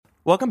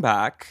Welcome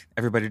back,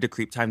 everybody, to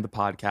Creep Time, the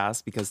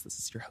podcast, because this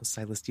is your host,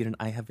 Silas Dean, and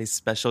I have a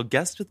special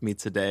guest with me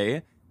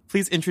today.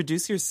 Please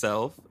introduce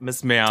yourself,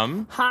 Miss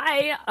Ma'am.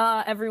 Hi,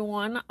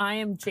 everyone. I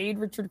am Jade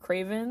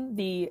Richard-Craven,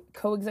 the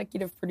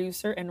co-executive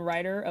producer and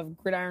writer of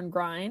GridIron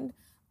Grind,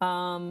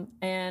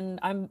 and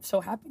I'm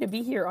so happy to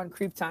be here on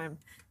Creep Time.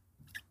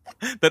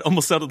 That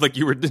almost sounded like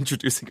you were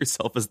introducing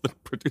yourself as the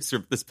producer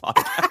of this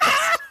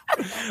podcast.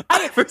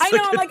 I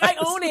know, like, I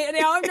own it, and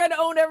now I'm trying to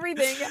own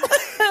everything.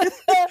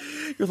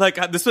 You're like,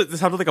 this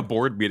sounded like a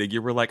board meeting.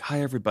 You were like,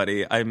 hi,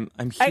 everybody. I'm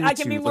here I can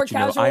to be let more you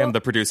know casual? I am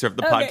the producer of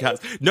the Okay.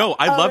 podcast. No,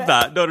 I love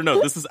that.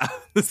 No.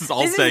 This is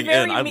all saying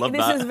in. I love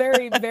that. This is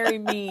very, very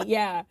me,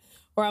 yeah.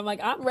 Where I'm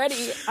like, I'm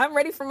ready. I'm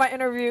ready for my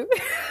interview.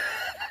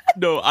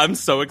 No, I'm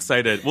so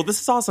excited. Well,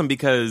 this is awesome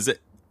because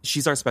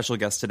she's our special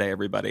guest today,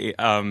 everybody.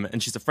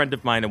 And she's a friend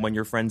of mine. And when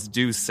your friends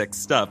do sick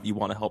stuff, you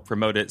want to help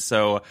promote it.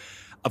 So,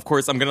 of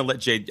course, I'm going to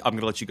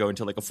let you go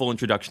into like a full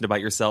introduction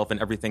about yourself and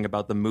everything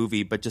about the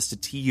movie. But just to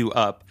tee you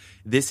up,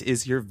 this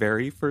is your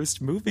very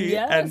first movie.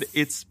 Yes. And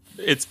it's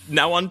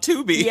now on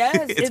Tubi.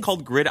 Yes, it's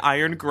called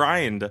GridIron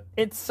Grind.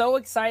 It's so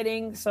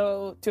exciting.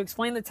 So to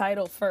explain the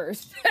title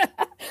first,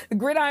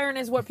 GridIron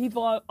is what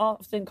people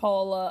often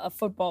call a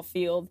football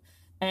field.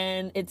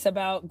 And it's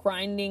about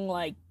grinding,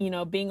 like,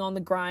 being on the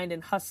grind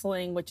and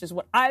hustling, which is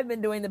what I've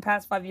been doing the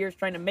past 5 years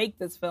trying to make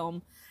this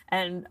film.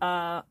 And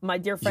my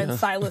dear friend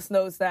Silas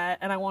knows that.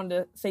 And I wanted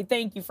to say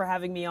thank you for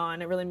having me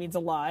on. It really means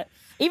a lot.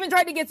 Even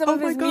tried to get some of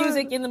his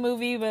music in the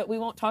movie, but we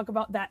won't talk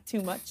about that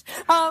too much.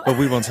 But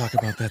we won't talk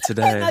about that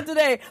today. Not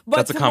today. But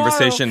that's tomorrow. A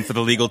conversation for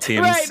the legal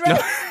teams. Right. No.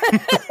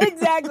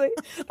 Exactly.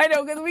 I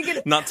know, because we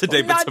could. Not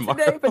today, but tomorrow.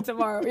 Not today, but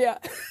tomorrow, yeah.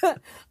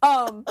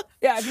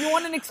 Yeah, if you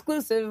want an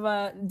exclusive,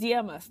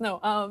 DM us. No.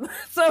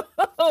 So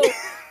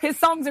his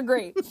songs are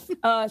great.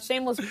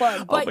 Shameless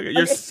plug. But, oh my God,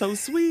 you're so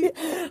sweet.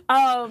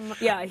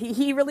 Yeah,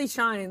 he really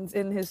shines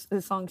in his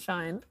song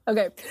Shine.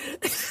 Okay.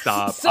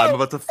 Stop. I'm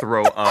about to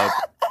throw up.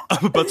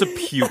 I'm about to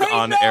puke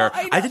on air.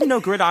 I didn't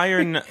know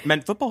GridIron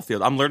meant football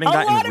field. I'm learning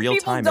that in real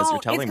time as you're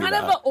telling me that. It's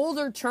kind of an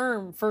older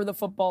term for the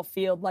football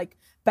field, like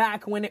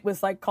back when it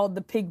was like called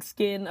the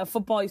pigskin.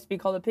 Football used to be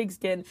called a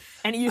pigskin,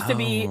 and it used to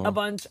be a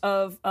bunch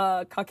of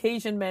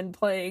Caucasian men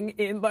playing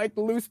in like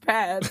loose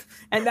pads,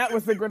 and that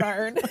was the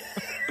gridiron.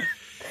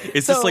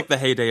 It's just like the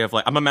heyday of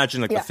like, I'm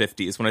imagining like the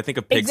 50s. When I think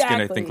of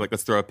pigskin, I think like,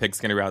 let's throw a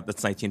pigskin around.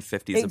 That's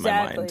 1950s in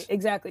my mind.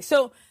 Exactly.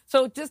 So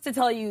just to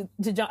tell you,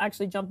 to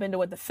actually jump into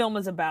what the film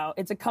is about,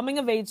 it's a coming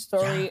of age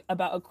story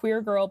about a queer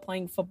girl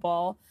playing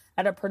football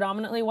at a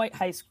predominantly white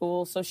high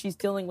school. So she's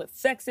dealing with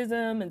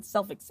sexism and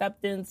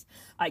self-acceptance,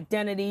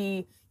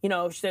 identity.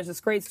 There's this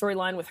great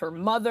storyline with her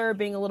mother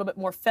being a little bit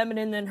more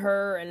feminine than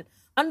her and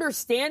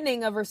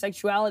understanding of her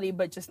sexuality,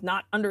 but just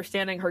not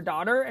understanding her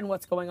daughter and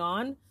what's going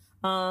on.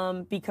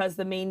 Because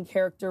the main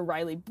character,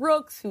 Riley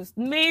Brooks, who's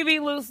maybe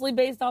loosely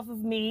based off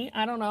of me,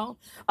 I don't know,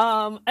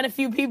 and a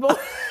few people,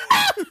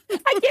 I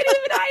can't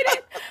even hide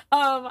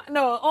it.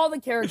 No, all the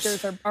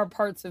characters are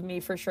parts of me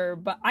for sure,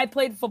 but I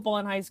played football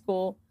in high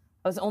school.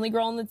 I was the only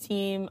girl on the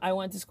team. I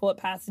went to school at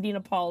Pasadena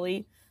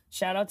Poly.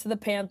 Shout out to the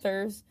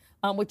Panthers.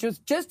 Which was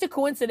just a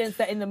coincidence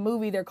that in the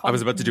movie they're called... I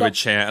was about to do a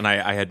chant, and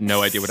I had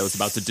no idea what I was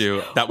about to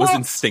do. That was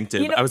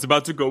instinctive. I was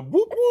about to go,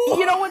 whoop, whoop.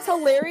 You know what's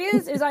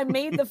hilarious is I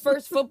made the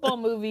first football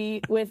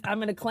movie with, I'm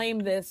going to claim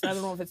this, I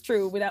don't know if it's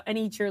true, without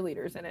any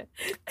cheerleaders in it.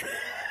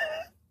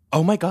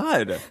 Oh my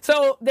God.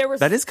 So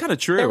that is kind of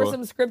true. There were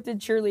some scripted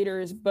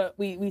cheerleaders, but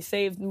we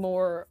saved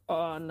more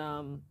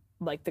on...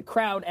 like the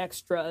crowd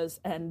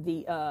extras and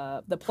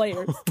the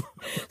players.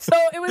 So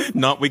it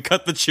was we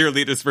cut the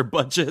cheerleaders for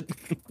budget.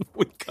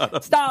 We cut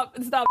them. Stop.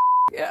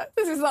 Yeah,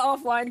 this is an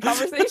offline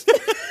conversation.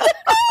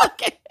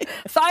 Okay.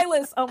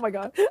 Silas, oh my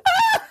God.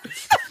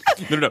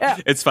 No. Yeah.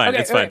 It's fine.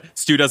 Okay, it's fine.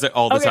 Stu does it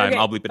all the time.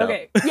 I'll bleep it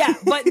out. Yeah,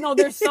 but no,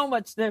 there's so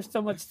much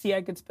tea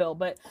I could spill,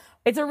 but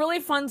it's a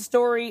really fun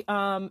story.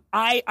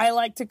 I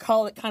like to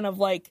call it kind of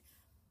like,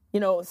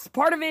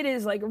 part of it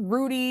is like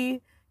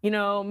Rudy,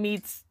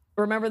 meets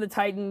Remember the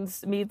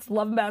Titans meets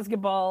Love and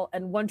Basketball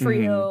and One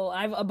Tree Hill.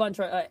 I have a bunch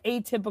of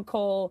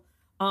atypical.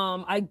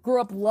 I grew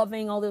up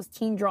loving all those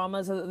teen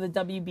dramas of the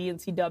WB and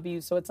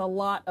CW. So it's a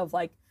lot of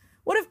like,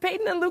 what if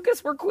Peyton and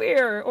Lucas were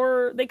queer?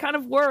 Or they kind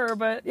of were,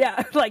 but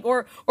yeah, like,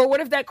 or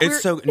what if that queer...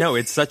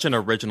 It's such an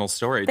original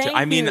story.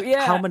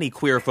 How many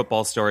queer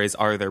football stories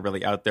are there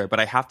really out there? But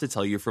I have to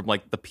tell you from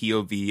like the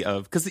POV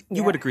of, because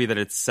you would agree that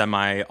it's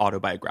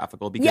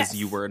semi-autobiographical because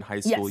you were in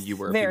high school, you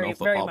were a female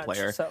football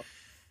player. So.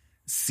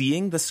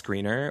 Seeing the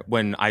screener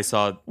when I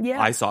saw it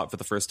for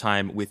the first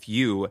time with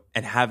you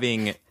and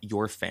having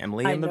your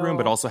family in the room,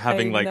 but also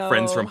having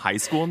friends from high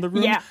school in the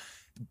room. Yeah.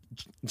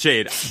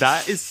 Jade,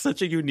 that is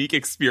such a unique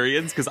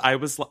experience because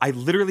I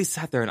literally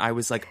sat there and I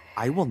was like,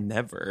 I will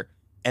never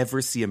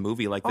ever see a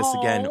movie like this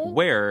again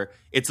where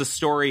it's a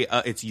story,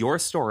 it's your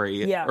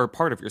story or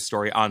part of your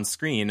story on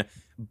screen,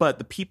 but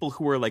the people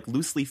who are like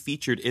loosely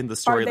featured in the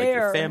story, like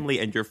your family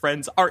and your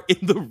friends, are in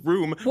the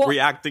room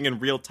reacting in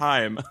real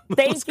time.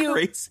 Thank you.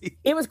 Crazy.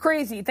 It was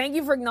crazy. Thank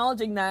you for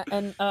acknowledging that.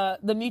 And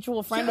the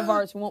mutual friend of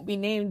ours who won't be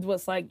named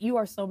was like, "You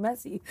are so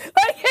messy."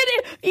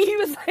 He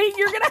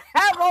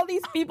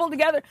people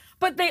together.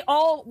 But they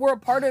all were a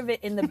part of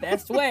it in the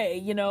best way,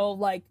 you know,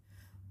 like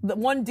the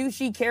one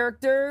douchey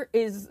character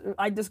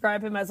I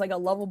describe him as like a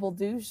lovable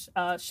douche.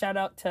 Shout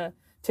out to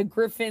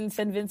Griffin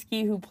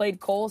Senvinsky, who played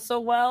Cole so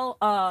well.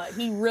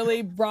 He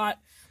really brought...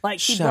 Like,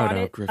 he shout brought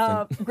out, it.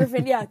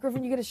 Griffin.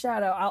 Griffin, you get a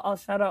shout out. I'll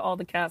shout out all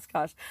the cast,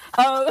 Kosh.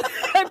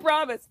 I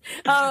promise.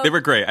 They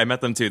were great. I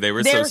met them too. They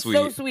were so sweet.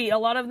 So sweet. A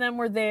lot of them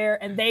were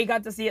there, and they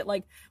got to see it.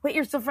 Like, wait,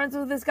 you're still friends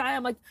with this guy?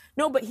 I'm like,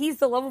 no, but he's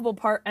the lovable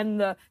part, and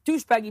the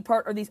douchebaggy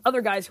part are these other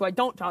guys who I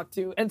don't talk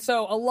to. And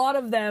so a lot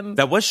of them.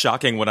 That was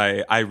shocking when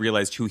I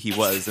realized who he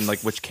was and like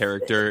which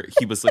character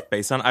he was like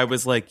based on. I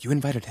was like, you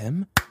invited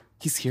him?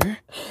 He's here?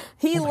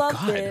 He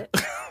loved it.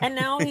 And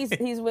now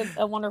he's with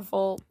a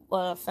wonderful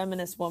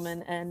feminist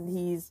woman, and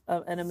he's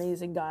an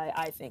amazing guy,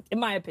 I think, in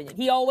my opinion.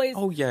 He always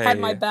had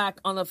my back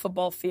on the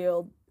football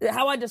field.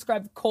 How I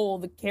described Cole,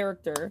 the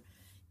character,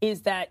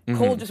 is that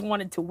Cole just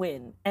wanted to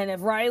win. And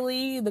if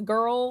Riley, the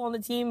girl on the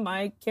team,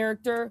 my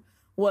character,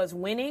 was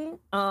winning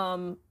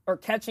or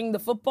catching the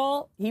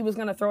football, he was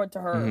going to throw it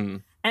to her.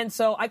 And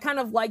so I kind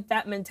of like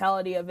that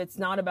mentality of it's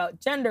not about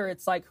gender.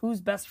 It's like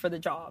who's best for the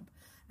job.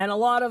 And a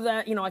lot of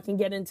that, you know, I can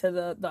get into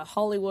the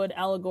Hollywood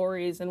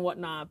allegories and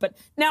whatnot. But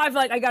now I feel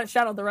like I got to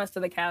shout out the rest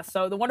of the cast.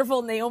 So the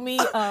wonderful Naomi.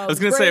 I was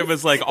going to say it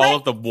was like all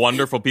of the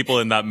wonderful people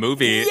in that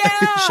movie.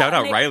 Yeah. Shout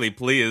out Riley,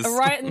 please.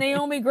 Right,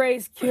 Naomi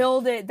Grace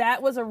killed it.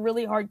 That was a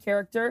really hard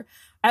character.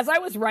 As I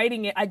was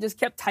writing it, I just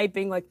kept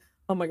typing like,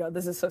 oh my God,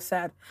 this is so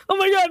sad. Oh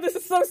my God, this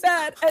is so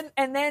sad.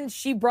 And then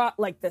she brought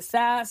like the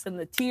sass and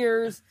the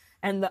tears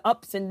and the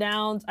ups and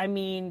downs. I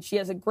mean, she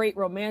has a great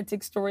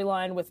romantic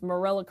storyline with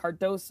Morella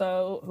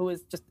Cardoso, who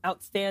is just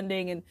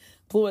outstanding and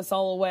blew us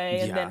all away.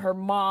 And then her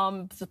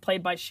mom is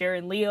played by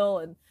Sharon Leal,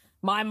 and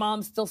my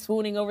mom's still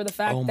swooning over the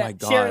fact that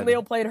Sharon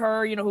Leal played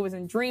her, you know, who was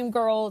in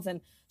Dreamgirls,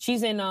 and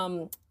she's in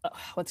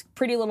what's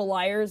Pretty Little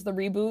Liars, the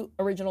reboot,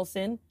 Original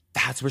Sin.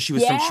 That's where she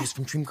was from. She was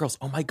from Dreamgirls.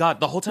 Oh my God.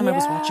 The whole time I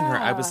was watching her,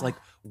 I was like,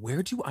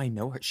 where do I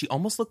know her? She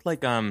almost looked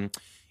like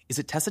is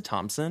it Tessa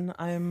Thompson?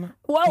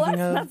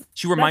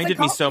 She reminded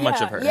me so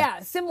much of her. Yeah,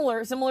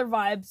 similar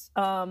vibes.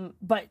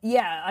 But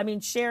yeah, I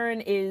mean,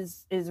 Sharon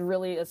is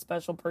really a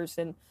special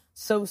person.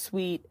 So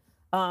sweet.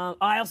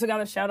 I also got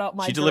to shout out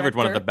my. She delivered director.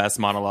 one of the best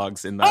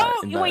monologues in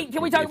that.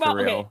 Can we talk about?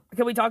 Okay,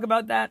 can we talk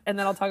about that, and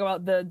then I'll talk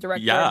about the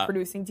director and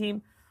producing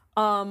team.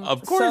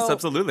 Of course,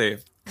 absolutely.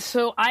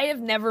 So I have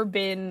never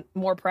been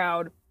more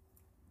proud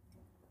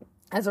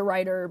as a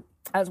writer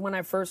as when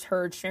I first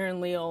heard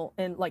Sharon Leal,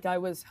 and like I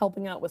was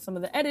helping out with some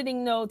of the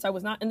editing notes. I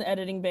was not in the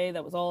editing bay.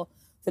 That was all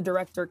the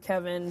director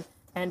Kevin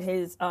and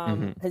his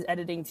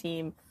editing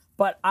team.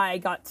 But I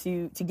got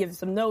to give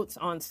some notes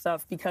on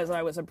stuff because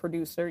I was a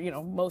producer. You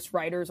know, most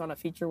writers on a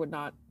feature would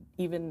not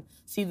even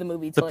see the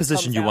movie till the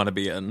position you want to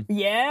be in.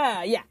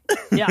 Yeah.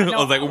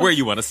 No, like where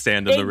you want to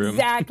stand in the room.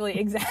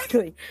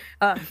 Exactly.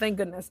 Thank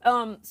goodness.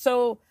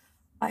 So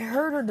I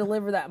heard her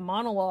deliver that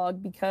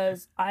monologue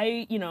because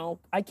I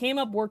came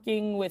up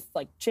working with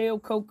like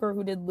Cheo Coker,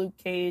 who did Luke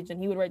Cage,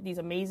 and he would write these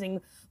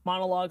amazing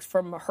monologues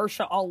from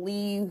Mahershala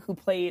Ali, who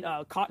played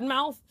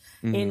Cottonmouth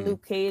in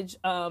Luke Cage.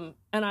 And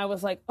I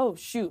was like, oh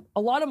shoot,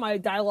 a lot of my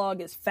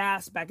dialogue is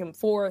fast, back and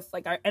forth.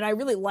 I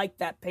really like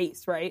that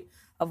pace, right?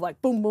 Of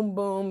like boom, boom,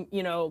 boom,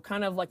 you know,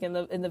 kind of like in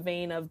the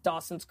vein of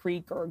Dawson's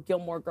Creek or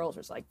Gilmore Girls,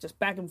 where it's like just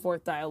back and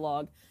forth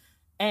dialogue.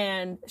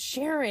 And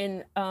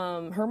Sharon,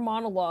 her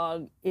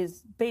monologue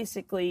is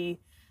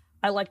basically,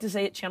 I like to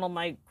say it channeled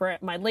my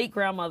late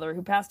grandmother,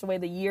 who passed away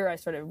the year I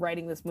started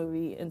writing this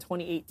movie in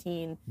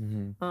 2018.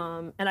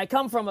 And I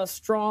come from a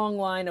strong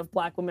line of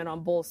Black women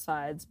on both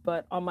sides,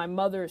 but on my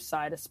mother's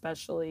side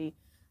especially,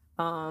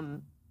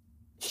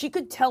 she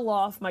could tell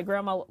off, my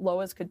grandma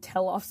Lois could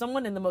tell off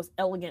someone in the most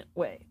elegant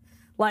way.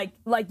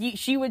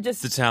 She would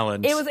just... It's a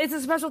talent. It's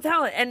a special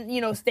talent. And, you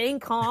know,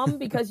 staying calm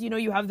because, you know,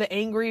 you have the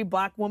angry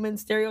Black woman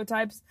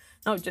stereotypes.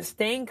 No, just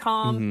staying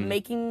calm,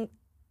 making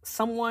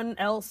someone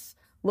else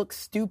look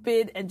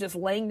stupid and just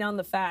laying down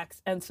the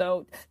facts. And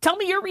so tell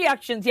me your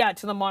reactions,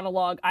 to the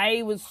monologue.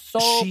 I was so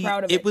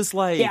proud of it. It was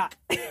like...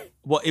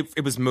 Well,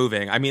 it was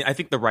moving. I mean, I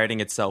think the writing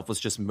itself was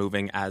just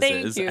moving as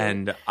is.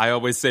 And I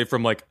always say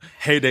from like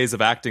heydays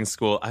of acting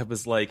school, I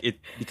was like, it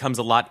becomes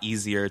a lot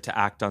easier to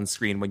act on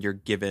screen when you're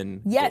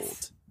given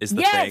gold is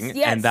the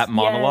thing. And that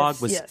monologue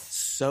was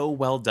so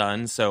well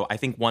done. So I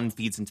think one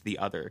feeds into the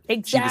other.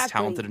 Exactly. She was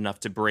talented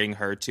enough to bring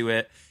her to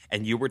it.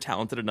 And you were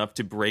talented enough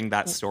to bring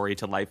that story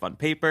to life on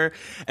paper.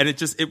 And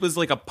it was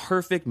like a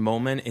perfect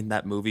moment in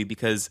that movie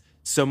because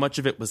so much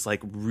of it was like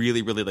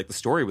really, really like the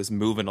story was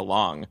moving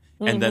along.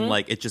 And then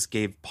like it just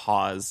gave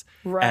pause.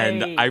 Right.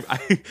 And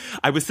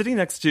I was sitting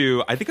next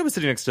to a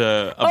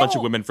bunch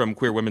of women from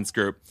Queer Women's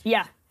Group.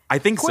 Yeah. I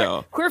think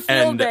so. Queer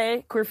Field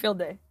Day. Queer Field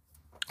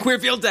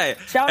Day.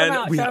 Shout them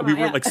out. We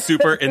were like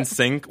super in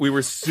sync. We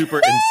were super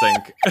in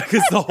sync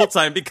because the whole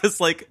time, because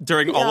like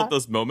during all of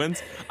those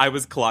moments, I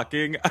was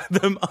clocking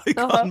them like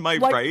on my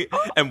right,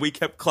 and we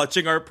kept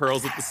clutching our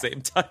pearls at the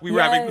same time. We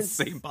were having the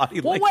same body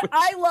language. What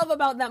I love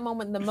about that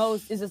moment the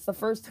most is it's the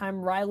first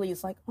time Riley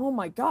is like, oh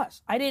my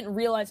gosh, I didn't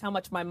realize how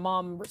much my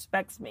mom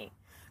respects me.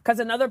 Because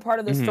another part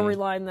of the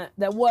storyline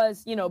that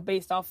was, you know,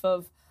 based off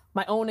of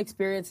my own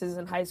experiences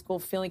in high school,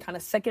 feeling kind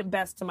of second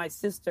best to my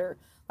sister.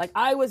 Like,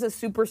 I was a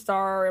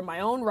superstar in my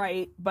own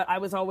right, but I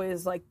was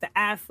always like the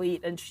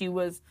athlete, and she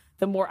was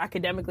the more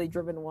academically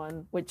driven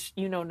one, which,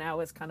 you know, now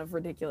is kind of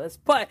ridiculous.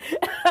 But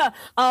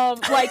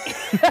like,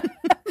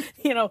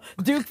 you know,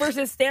 Duke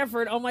versus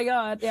Stanford. Oh my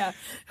God. Yeah.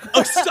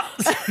 Oh, stop.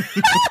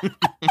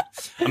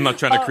 I'm not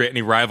trying to create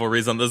any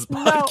rivalries on this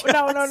podcast.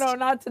 No,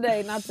 not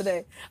today. Not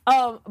today.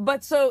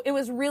 But so it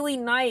was really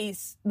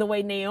nice the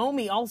way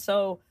Naomi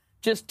also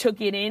just took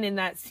it in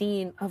that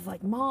scene of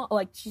like, Mom,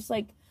 like, she's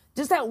like,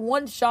 just that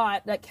one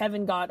shot that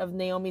Kevin got of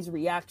Naomi's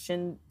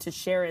reaction to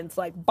Sharon's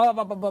like, blah,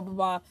 blah, blah, blah, blah,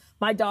 blah.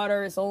 My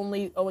daughter is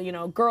only, you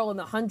know, girl in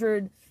the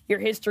 100-year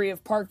history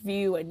of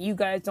Parkview, and you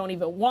guys don't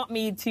even want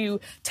me to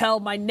tell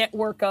my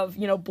network of,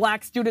 you know,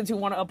 black students who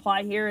want to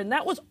apply here. And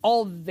that was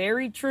all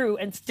very true,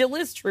 and still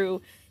is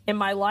true in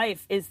my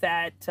life, is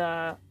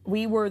that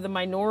we were the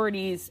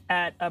minorities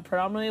at a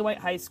predominantly white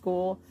high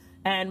school,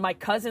 and my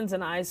cousins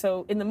and I,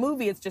 so in the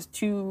movie it's just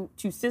two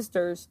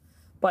sisters,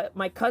 but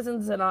my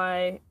cousins and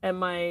I and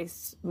my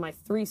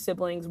 3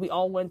 siblings, we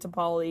all went to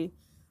Poly.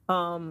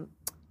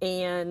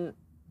 And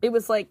it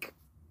was like,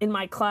 in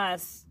my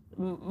class,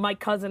 my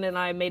cousin and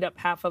I made up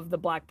half of the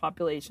black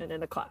population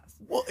in a class.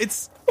 Well,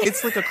 it's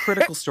like a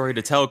critical story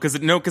to tell, because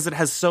it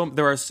has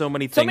there are so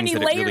many things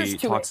that it really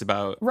talks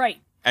about.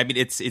 Right. I mean,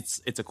 it's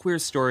a queer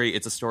story.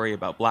 It's a story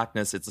about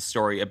blackness. It's a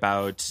story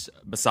about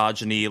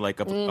misogyny,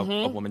 like a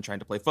woman trying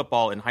to play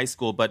football in high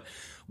school. But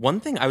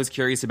one thing I was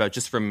curious about,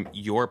 just from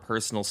your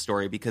personal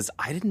story, because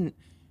I didn't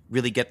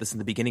really get this in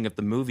the beginning of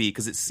the movie,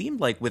 because it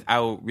seemed like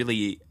without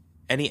really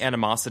any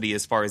animosity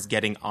as far as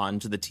getting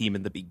onto the team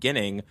in the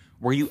beginning,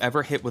 were you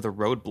ever hit with a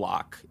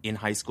roadblock in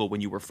high school when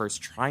you were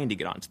first trying to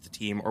get onto the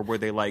team? Or were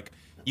they like,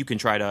 you can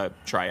try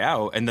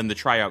out, and then the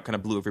tryout kind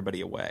of blew everybody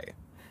away?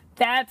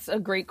 That's a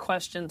great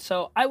question.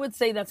 So I would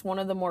say that's one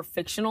of the more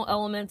fictional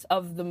elements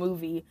of the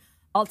movie.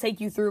 I'll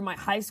take you through my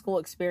high school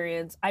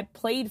experience. I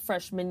played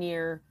freshman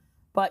year,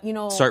 but, you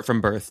know... Start from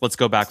birth. Let's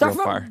go back real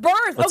far.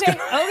 Birth. Okay.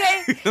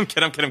 I'm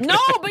kidding. No,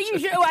 but you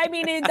should. I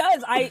mean, it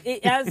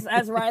does.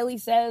 As Riley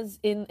says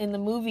in the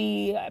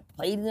movie, I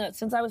played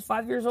since I was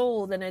 5 years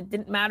old, and it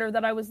didn't matter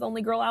that I was the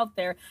only girl out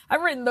there.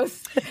 I've written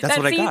those. That's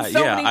what I got.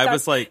 So yeah, I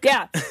was like...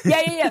 Yeah.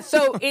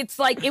 So it's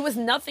like, it was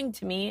nothing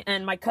to me.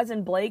 And my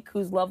cousin Blake,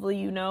 who's lovely,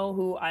 you know,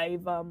 who I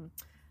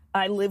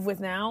live with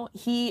now,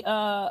 he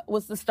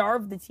was the star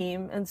of the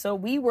team. And so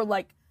we were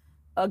like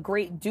a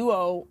great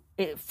duo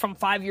from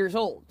 5 years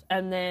old.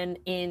 And then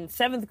in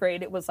 7th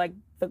grade, it was like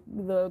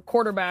the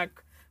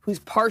quarterback who's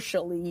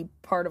partially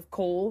part of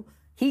Cole,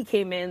 he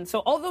came in. So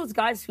all those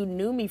guys who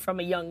knew me from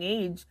a young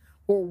age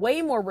were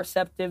way more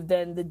receptive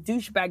than the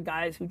douchebag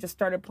guys who just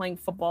started playing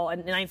football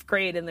in 9th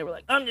grade, and they were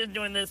like, I'm just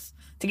doing this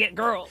to get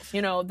girls.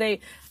 You know,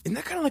 Isn't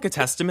that kind of like a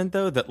testament,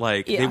 though, that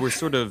like they were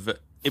sort of...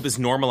 It was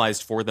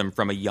normalized for them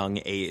from a young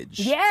age.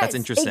 Yes, that's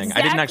interesting.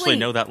 Exactly. I didn't actually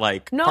know that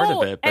part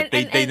of it, but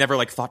they never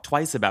like thought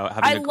twice about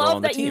having a girl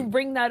on the team. I love that you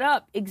bring that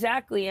up.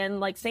 Exactly. And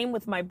like same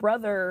with my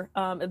brother.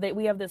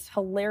 We have this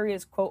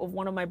hilarious quote of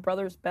one of my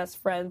brother's best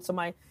friends. So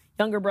my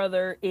younger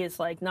brother is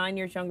like 9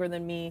 years younger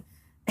than me.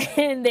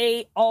 And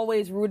they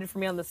always rooted for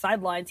me on the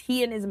sidelines,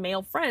 he and his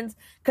male friends,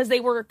 because they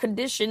were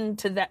conditioned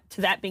to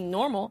that being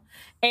normal.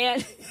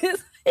 And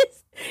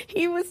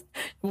he was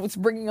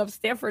bringing up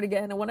Stanford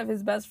again, and one of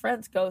his best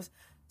friends goes,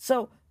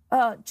 so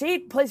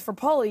Jade plays for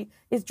Poly.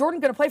 Is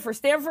Jordan going to play for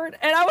Stanford?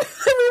 And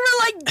we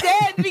were like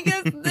dead,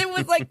 because it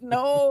was like,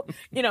 no,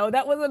 you know,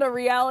 that wasn't a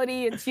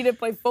reality, and she didn't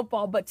play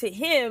football. But to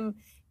him,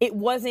 it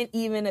wasn't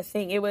even a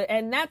thing. It was,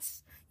 and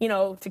that's, you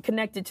know, to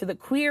connect it to the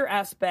queer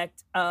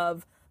aspect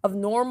of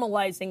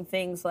normalizing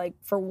things. Like,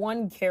 for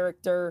one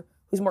character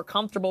who's more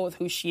comfortable with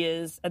who she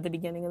is at the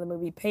beginning of the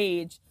movie,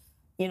 Paige,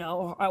 you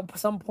know, at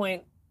some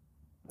point,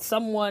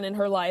 someone in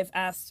her life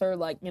asks her,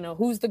 like, you know,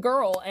 who's the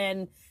girl?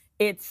 And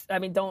it's, I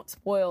mean, don't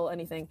spoil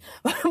anything,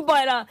 but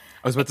I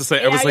was about to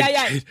say,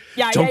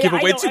 don't give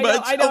away too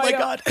much. Oh my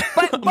God.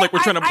 I'm like,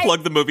 we're trying to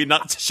plug the movie,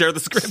 not to share the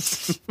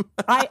script.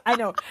 I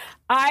know.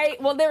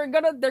 Well, they're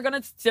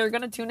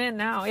gonna tune in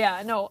now.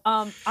 Yeah, no.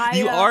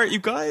 You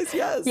guys?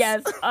 Yes.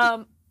 Yes.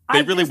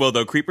 They really will,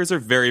 though. Creepers are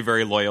very,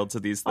 very loyal to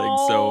these things.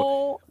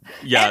 So,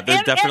 yeah,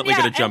 they're definitely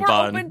going to jump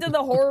on. And we're open to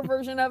the horror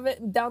version of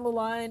it down the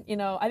line. You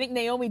know, I think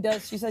Naomi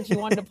does. She said she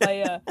wanted to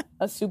play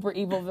a super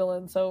evil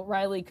villain, so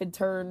Riley could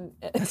turn.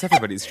 That's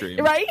everybody's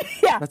dream. Right?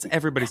 Yeah. That's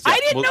everybody's dream. I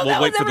didn't know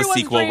we'll wait for the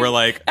sequel. Dream. We're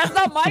like... That's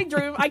not my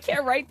dream. I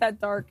can't write that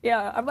dark.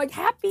 Yeah. I'm like,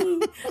 happy.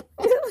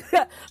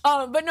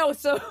 But no,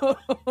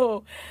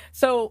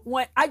 so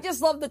when I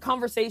just love the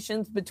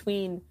conversations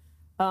between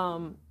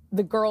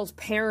the girls'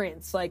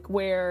 parents, like,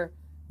 where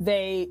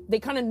they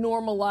kind of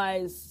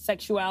normalize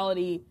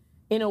sexuality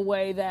in a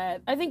way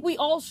that I think we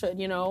all should,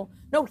 no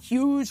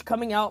huge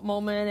coming out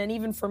moment. And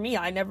even for me,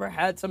 I never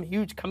had some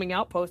huge coming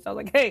out post. I was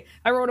like, hey,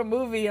 I wrote a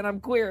movie and I'm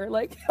queer.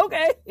 Like,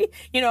 okay.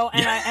 And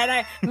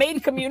I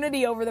made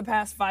community over the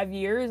past 5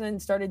 years and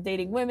started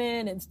dating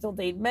women and still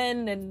date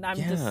men. And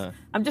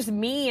I'm just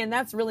me. And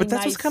that's really But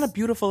that's nice. what's kind of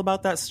beautiful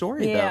about that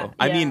story, though.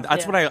 I mean,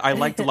 that's what I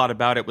liked a lot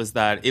about it, was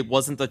that it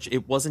wasn't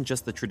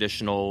just the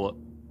traditional.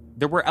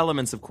 There were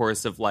elements, of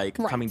course, of like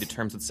coming to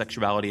terms with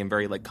sexuality and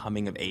very like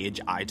coming of age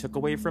I took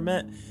away from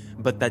it,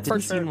 but that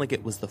didn't seem like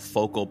it was the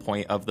focal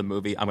point of the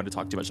movie. I'm going to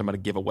talk too much. I'm going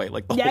to give away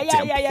like the whole damn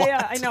plot.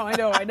 Yeah. I know.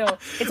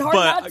 It's hard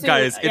not to.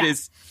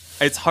 Guys,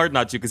 it's hard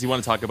not to because you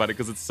want to talk about it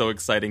because it's so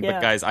exciting. Yeah.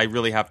 But guys, I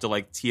really have to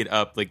like tee it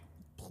up. Like,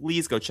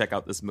 please go check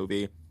out this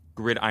movie.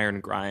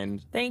 GridIron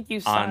Grind. Thank you,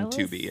 on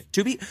Silas.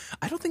 Tubi.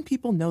 I don't think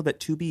people know that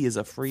Tubi is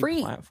a free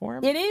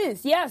platform. It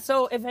is, yeah.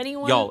 So if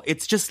anyone, y'all,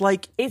 it's just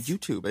like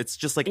YouTube. It's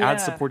just like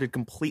ad supported,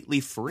 completely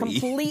free.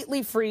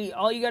 Completely free.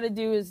 All you got to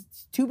do is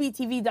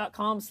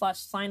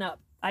tubitv.com/sign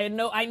up. I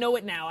know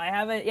it now. I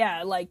have it,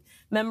 like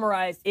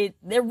memorized.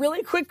 They're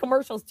really quick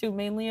commercials too,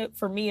 mainly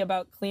for me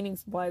about cleaning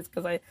supplies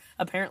because I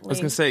apparently. I was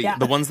gonna say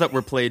the ones that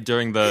were played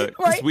during the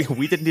right?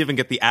 we didn't even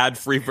get the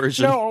ad-free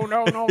version. No.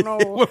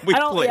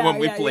 when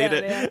we played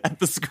it at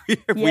the screen,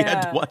 we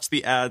had to watch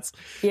the ads.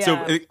 Yeah.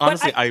 So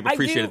honestly, I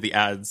appreciated the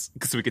ads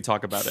because we could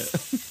talk about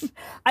it.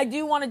 I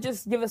do want to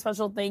just give a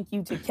special thank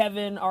you to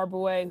Kevin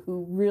Arboway,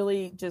 who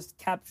really just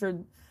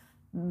captured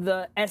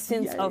the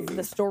essence of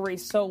the story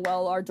so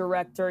well. Our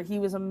director, he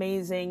was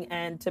amazing.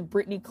 And to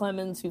Brittany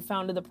Clemens, who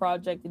founded the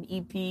project and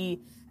EP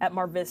at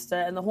Mar Vista,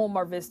 and the whole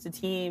Mar Vista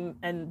team,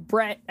 and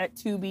Brett at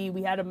Tubi,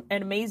 we had an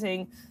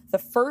amazing, the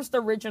first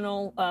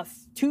original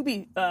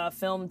Tubi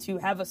film to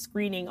have a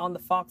screening on the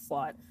Fox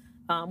lot,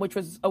 which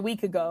was a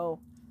week ago.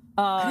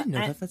 I didn't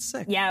know that. That's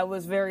sick. Yeah, it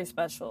was very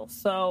special.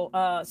 So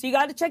you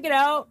got to check it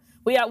out.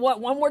 We got one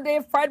more day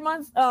of Pride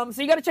Month, so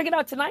you got to check it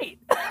out tonight.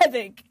 I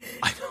think.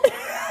 I know,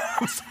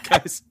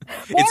 guys.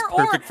 It's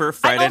perfect for a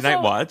Friday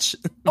night watch.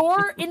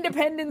 Or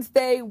Independence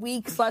Day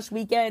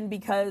week/weekend,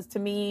 because to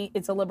me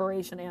it's a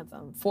liberation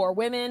anthem for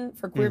women,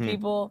 for queer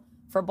people,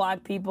 for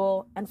Black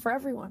people, and for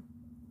everyone.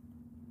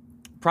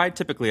 Pride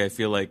typically, I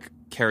feel like,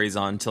 carries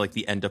on to like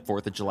the end of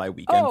 4th of July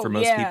weekend for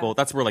most people.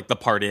 That's where like the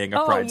partying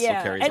of Pride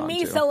still carries on. And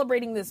me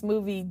celebrating this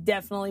movie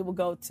definitely will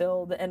go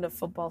till the end of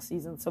football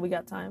season, so we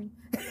got time.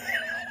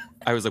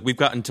 I was like, we've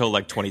got until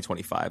like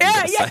 2025.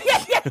 Yeah,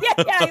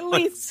 at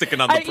least.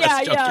 Sicking on the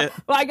press junket.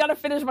 Well, I got to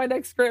finish my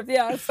next script,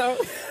 so.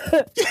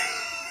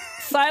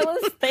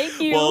 Silas,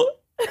 thank you. Well,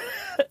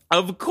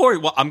 of course.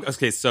 Well, I'm going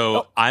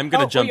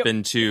to jump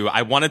into,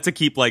 I wanted to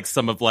keep like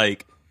some of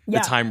like the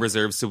time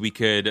reserved so we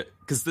could,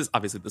 because this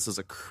was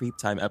a Creep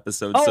Time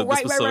episode, so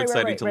this was so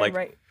exciting to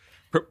like.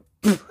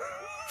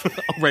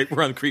 Right,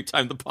 we're on Creep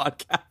Time, the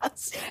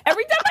podcast.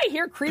 Every time I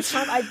hear Creep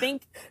Time, I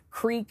think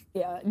Creek,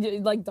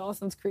 like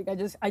Dawson's Creek. I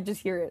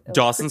just hear it.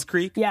 Dawson's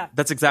Creek? Yeah.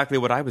 That's exactly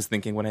what I was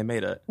thinking when I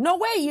made it. No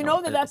way,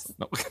 that's...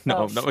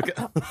 No.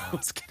 I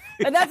was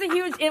kidding. And that's a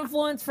huge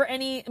influence for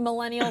any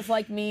millennials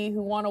like me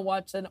who want to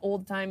watch an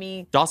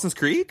old-timey... Dawson's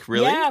Creek?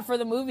 Really? Yeah, for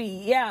the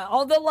movie. Yeah,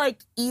 all the like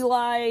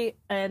Eli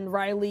and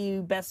Riley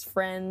best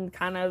friend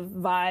kind of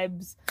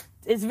vibes.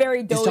 It's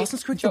very dope. Is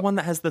Dawson's Creek the one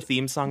that has the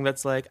theme song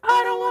that's like,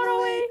 I don't want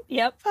to wait.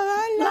 Yep.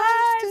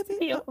 Lies to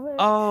be over.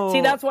 Oh. See,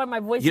 that's why my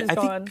voice is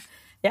gone.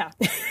 Yeah.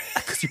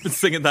 Because you've been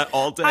singing that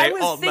all day,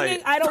 all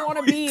night. I don't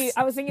want to be.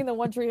 I was singing the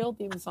One Tree Hill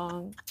theme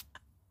song.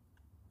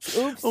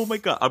 Oops. Oh my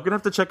God. I'm going to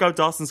have to check out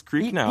Dawson's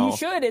Creek now. You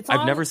should.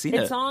 I've never seen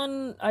it. It's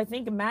on, I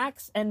think,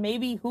 Max and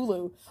maybe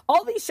Hulu.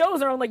 All these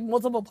shows are on like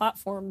multiple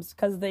platforms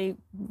because they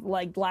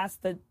like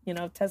last the,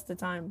 test of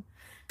time.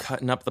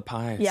 Cutting up the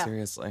pie,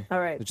 seriously. All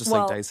right. They're just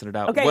like dicing it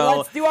out. Okay,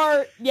 let's do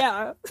our,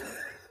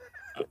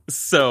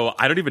 So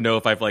I don't even know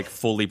if I've like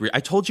fully I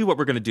told you what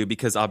we're going to do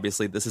because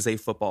obviously this is a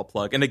football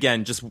plug. And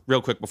again, just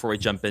real quick before we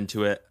jump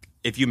into it,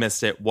 if you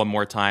missed it, one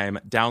more time,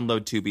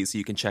 download Tubi so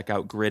you can check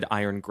out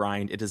GridIron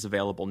Grind. It is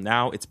available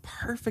now. It's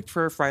perfect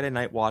for a Friday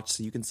night watch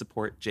so you can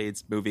support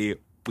Jade's movie.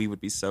 We would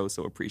be so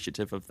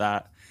appreciative of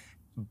that.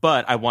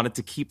 But I wanted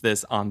to keep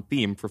this on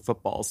theme for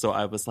football. So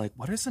I was like,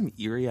 what are some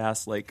eerie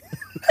ass like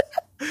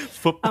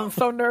football, I'm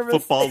so nervous.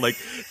 Football like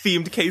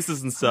themed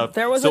cases and stuff.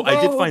 There was so a girl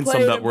I did find who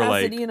some played that were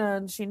like Pasadena,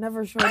 and she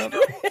never showed up.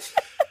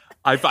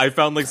 I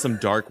found like some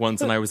dark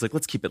ones and I was like,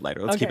 let's keep it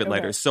lighter. Let's keep it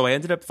lighter. So I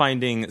ended up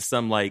finding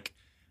some like,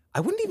 I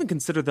wouldn't even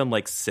consider them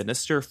like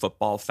sinister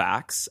football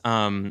facts.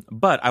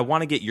 But I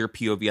want to get your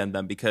POV on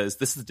them because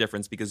this is the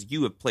difference because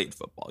you have played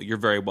football. You're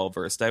very well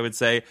versed. I would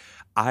say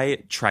I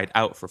tried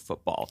out for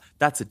football.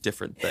 That's a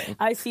different thing.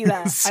 I see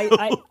that.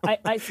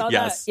 I saw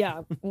that.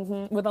 Yeah.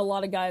 With a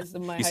lot of guys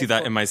in my You see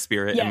that in my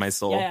spirit, in my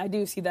soul. Yeah, I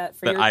do see that.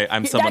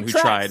 I'm someone who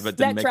tried but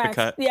didn't make the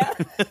cut. Yeah.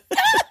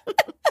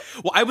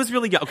 Well, I was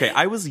really young. Okay,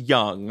 I was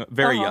young,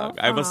 very young.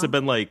 I must have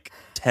been like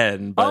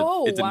 10,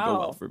 but it didn't go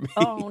well for me.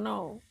 Oh,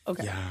 no.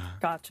 Okay. Yeah.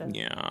 Gotcha.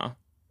 Yeah.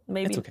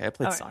 Maybe. It's okay. I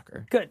played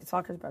soccer. Good.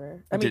 Soccer's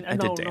better. I did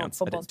dance.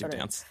 Football's I didn't do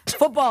dance.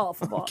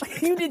 Football.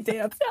 You did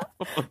dance.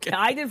 Okay.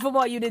 I did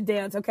football. You did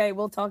dance. Okay,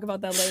 we'll talk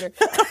about that later.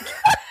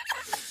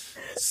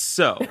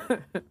 So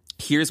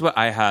here's what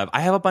I have.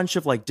 I have a bunch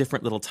of like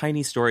different little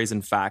tiny stories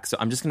and facts. So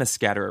I'm just going to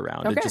scatter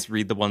around and just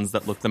read the ones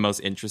that look the most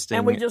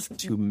interesting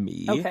to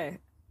me. Okay.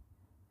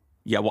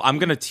 Yeah, well, I'm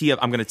going to tee up.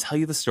 I'm going to tell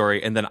you the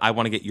story, and then I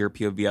want to get your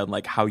POV on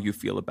like how you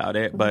feel about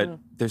it. But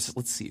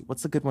let's see.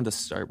 What's a good one to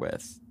start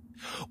with?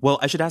 Well,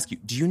 I should ask you,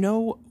 do you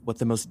know what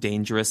the most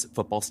dangerous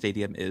football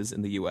stadium is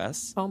in the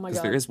U.S.? Oh, my God.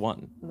 Because there is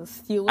one. The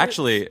Steelers?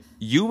 Actually,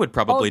 you would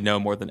probably know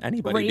more than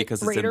anybody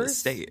because it's in the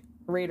state.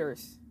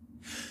 Raiders.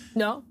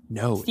 No?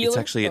 No,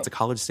 Steelers? it's a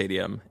college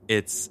stadium.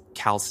 It's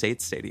Cal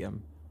State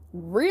Stadium.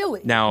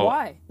 Really? Now,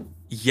 why?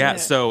 Yeah,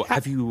 so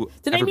have you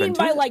Do they mean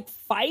by, like,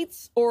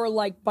 fights or,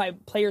 like, by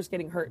players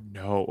getting hurt?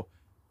 No.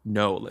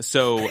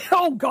 So,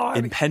 oh, God.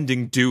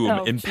 Impending doom.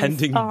 I've never been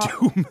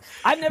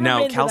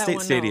to that Cal State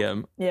one,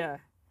 Stadium. No. Yeah.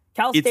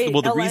 Cal State,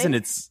 well, the LA? reason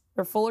it's...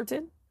 Or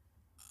Fullerton?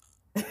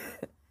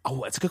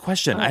 Oh, that's a good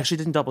question. I actually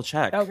didn't double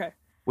check. Okay.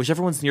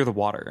 Whichever one's near the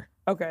water.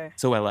 Okay.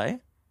 So LA?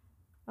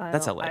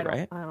 That's LA,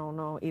 right? I don't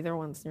know. Either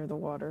one's near the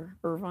water.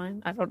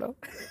 Irvine? I don't know.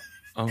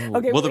 Oh,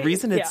 okay, well, the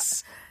reason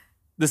this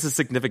is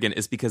significant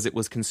is because it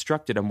was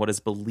constructed on what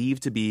is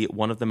believed to be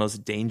one of the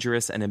most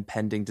dangerous and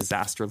impending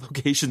disaster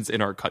locations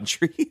in our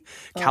country.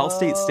 Cal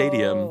State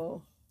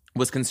Stadium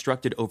was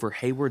constructed over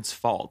Hayward's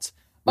Fault,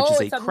 which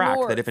is a crack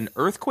that if an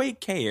earthquake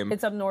came...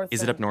 It's up north.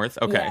 Is it up north?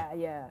 Okay.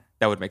 Yeah.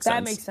 That would make sense.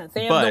 That makes sense.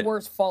 They have the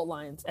worst fault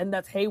lines, and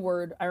that's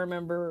Hayward. I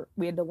remember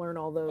we had to learn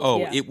all those.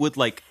 Oh, it would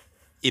like...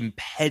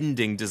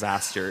 impending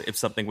disaster if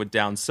something went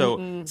down. So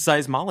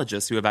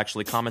seismologists who have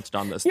actually commented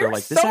on this, they're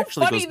like, this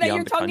actually goes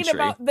beyond the country. You're talking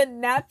about the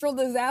natural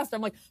disaster.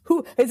 I'm like,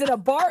 who is it? A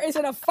bar? Is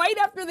it a fight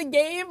after the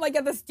game, like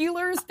at the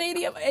Steelers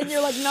stadium? And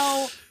you're like,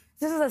 no,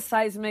 this is a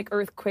seismic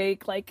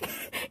earthquake. Like,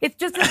 it's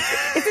just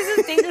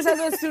as dangerous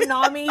as a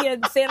tsunami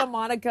in Santa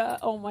Monica.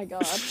 Oh my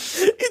God.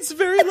 It's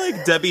very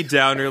like Debbie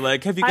Downer.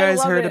 Like, have you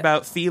guys heard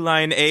about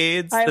feline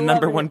AIDS, the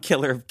number one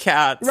killer of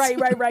cats? Right.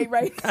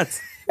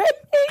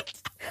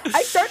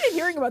 I started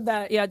hearing about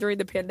that, during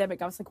the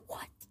pandemic. I was like,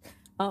 what?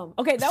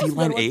 Okay, that was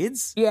feline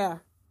AIDS? Yeah.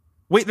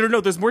 Wait,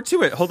 no, there's more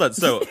to it. Hold on.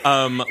 So,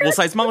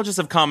 seismologists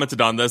have commented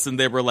on this, and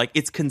they were like,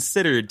 it's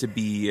considered to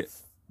be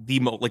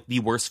the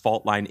worst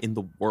fault line in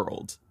the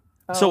world.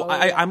 So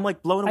I'm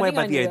like blown away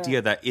by the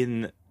idea that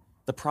in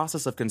the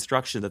process of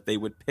construction that they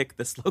would pick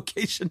this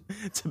location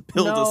to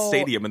build a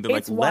stadium, and they're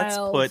like, let's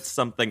put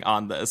something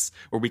on this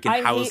where we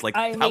can house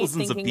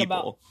thousands of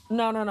people.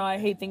 No, I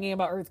hate thinking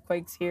about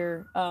earthquakes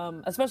here,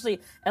 especially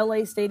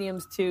LA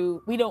stadiums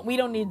too. We don't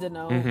need to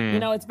know. You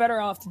know, it's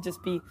better off to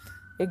just be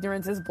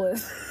ignorance is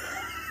bliss.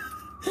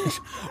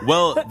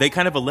 Well, they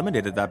kind of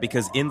eliminated that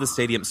because in the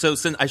stadium, so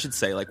since I should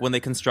say, like when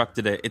they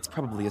constructed it, it's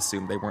probably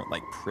assumed they weren't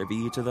like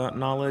privy to that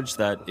knowledge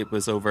that it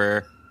was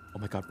over. Oh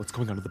my God, what's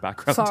going on in the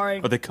background? Sorry.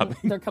 Are they coming?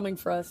 They're coming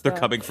for us. They're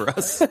coming for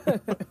us.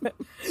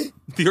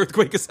 The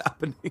earthquake is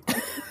happening.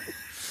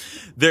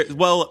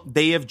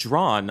 They have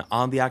drawn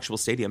on the actual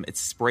stadium. It's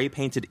spray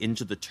painted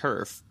into the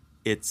turf.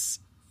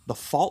 It's the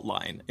fault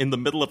line in the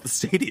middle of the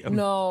stadium.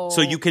 No.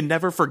 So you can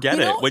never forget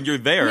it when you're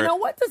there. You know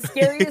what the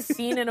scariest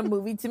scene in a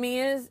movie to me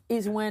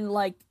is when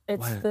like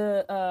it's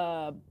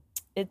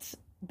it's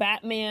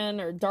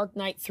Batman or Dark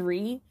Knight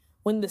 3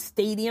 when the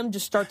stadium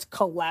just starts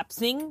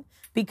collapsing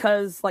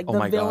because like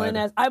the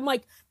villain I'm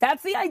like,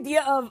 that's the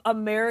idea of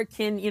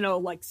American,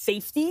 like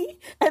safety,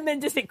 and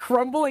then just it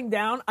crumbling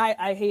down.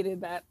 I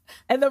hated that.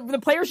 And the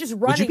players just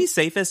running. Would you be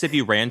safest if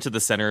you ran to the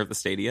center of the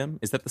stadium?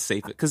 Is that the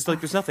safest? Because like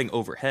there's nothing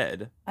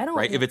overhead. I don't.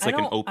 Right? If it's like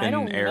an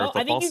open air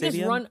football I think you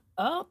stadium? just run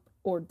up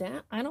or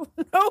down. I don't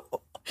know.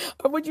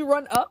 Or would you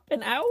run up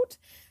and out?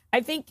 I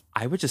think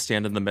I would just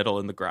stand in the middle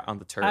on the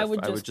turf. I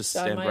would just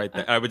stand right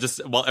there. I would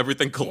just while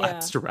everything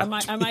collapsed around.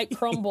 I might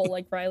crumble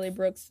like Riley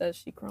Brooks says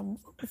she crumbles.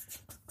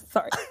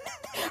 Sorry,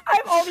 I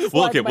have all these.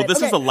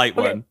 This is a light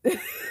one.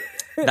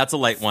 That's a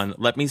light one.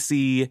 Let me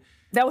see.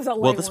 That was a light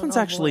one. Well, this one's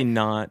actually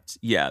not.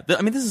 Yeah,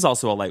 this is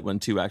also a light one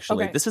too.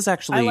 Actually, this is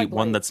actually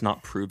one that's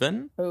not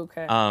proven.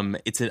 Okay.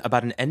 It's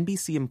about an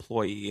NBC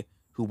employee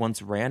who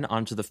once ran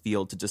onto the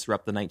field to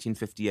disrupt the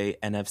 1958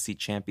 NFC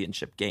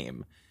Championship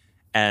game.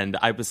 And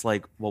I was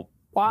like, well,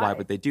 why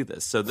would they do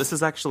this? So this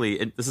is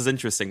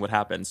interesting what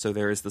happened. So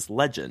there is this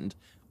legend,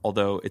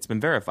 although it's been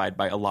verified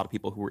by a lot of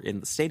people who were in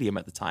the stadium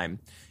at the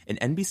time. An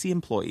NBC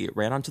employee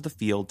ran onto the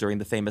field during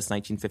the famous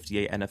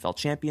 1958 NFL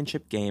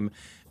Championship game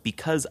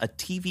because a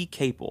TV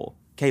cable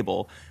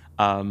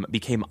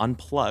became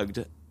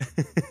unplugged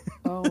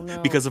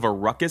because of a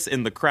ruckus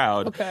in the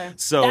crowd. Okay.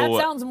 So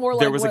that sounds more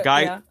like there was a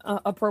guy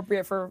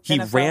appropriate for he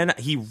NFL.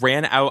 He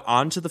ran out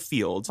onto the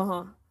field.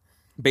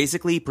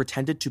 Basically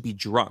pretended to be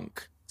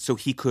drunk so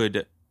he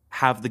could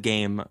have the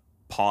game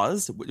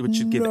pause, which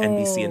should give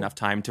NBC enough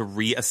time to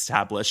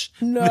reestablish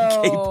the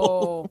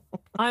cable.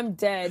 I'm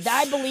dead.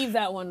 I believe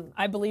that one.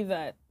 I believe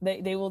that.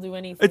 They will do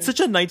anything. It's such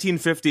a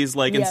 1950s,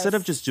 like, instead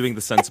of just doing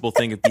the sensible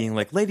thing of being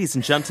like, ladies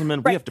and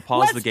gentlemen, we have to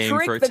pause the game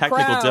for a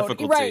technical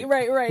difficulty.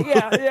 Right.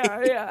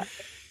 Yeah.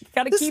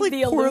 Gotta This, keep like,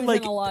 the poor, illusion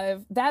like-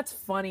 alive. That's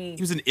funny.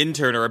 He was an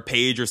intern or a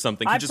page or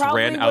something. He I just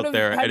probably ran out would've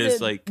there had and is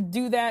to like,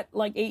 do that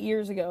like 8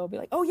 years ago. Be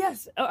like, oh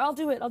yes, I'll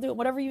do it.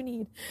 Whatever you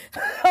need.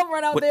 I'll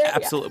run out what there.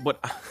 absolutely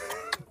what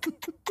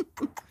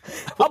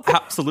I'll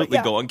absolutely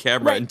yeah, go on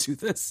camera right. and do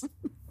this.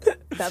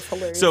 That's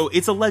hilarious. So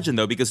it's a legend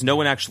though, because no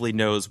one actually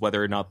knows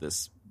whether or not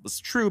this was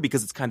true,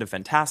 because it's kind of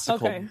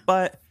fantastical, Okay.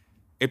 but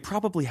it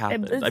probably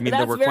happened. I mean,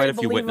 that's there were very quite a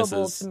few believable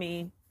witnesses. to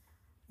me.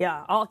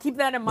 Yeah, I'll keep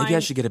that in mind. Maybe I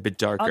should get a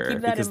bit I'll darker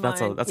keep that because in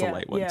that's mind. a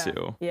light one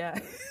too. Yeah.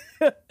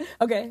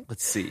 Okay.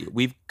 Let's see.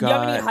 We've Do you got.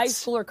 have any high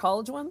school or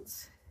college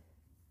ones?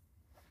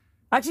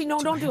 Actually, no,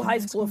 don't do high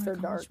school if they're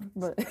dark.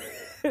 But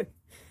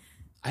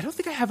I don't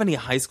think I have any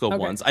high school Okay.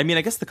 ones. I mean,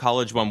 I guess the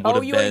college one would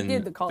have you already been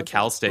did the the college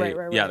Cal one. State.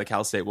 Right. Yeah, the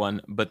Cal State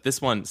one. But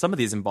this one, some of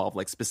these involve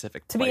like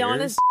specific to players. be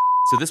honest,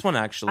 So this one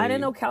actually. I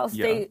didn't know Cal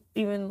yeah. State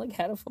even like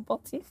had a football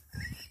team.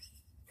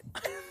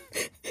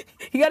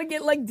 You got to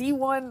get like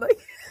D1. Like,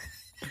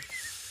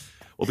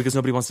 Well, because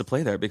nobody wants to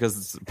play there because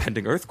it's a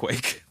pending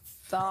earthquake.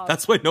 stop.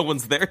 That's why no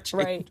one's there.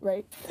 Jade.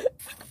 right.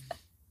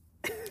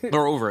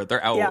 They're over it.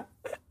 They're out. Yeah.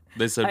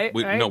 They said, I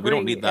we don't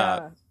agree, need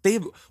that.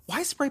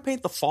 Why spray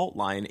paint the fault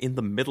line in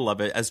the middle of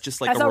it as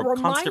just like As a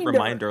constant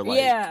reminder? Like,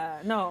 yeah,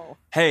 no.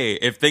 hey,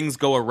 if things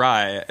go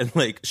awry and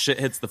like shit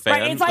hits the fan,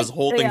 Right, it's like- this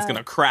whole thing's yeah.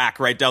 gonna crack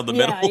right down the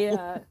Yeah, middle.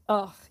 yeah.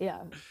 Oh,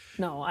 yeah.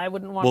 No, I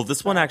wouldn't want. Well,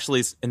 this one that.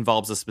 actually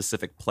involves a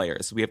specific player.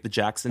 So we have the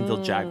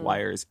Jacksonville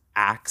Jaguars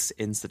axe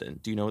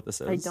incident. Do you know what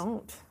this is? I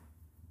don't.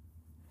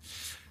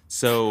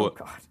 So Oh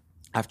God.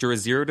 after a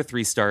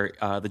 0-3 start,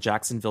 the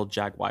Jacksonville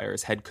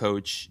Jaguars head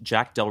coach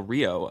Jack Del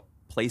Rio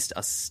placed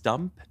a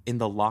stump in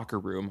the locker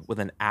room with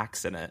an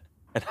axe in it.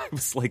 And I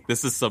was like,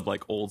 this is some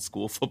like old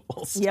school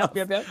football stuff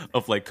Yep.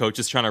 of like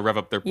coaches trying to rev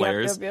up their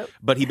players. Yep.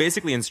 But he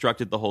basically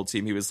instructed the whole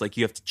team. He was like,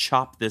 you have to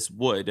chop this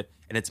wood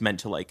and it's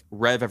meant to like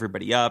rev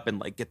everybody up and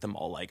like get them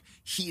all like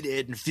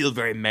heated and feel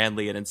very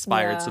manly and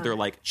inspired. Yeah. So they're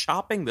like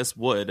chopping this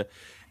wood.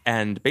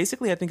 And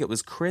basically, I think it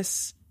was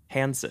Chris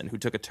Hansen who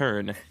took a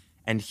turn.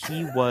 And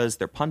he was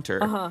their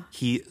punter. Uh-huh.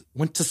 He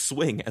went to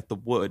swing at the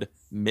wood,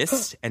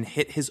 missed, and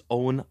hit his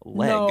own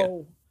leg.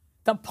 No.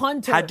 The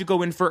punter Had to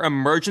go in for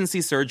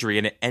emergency surgery,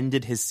 and it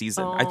ended his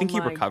season. I think he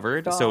my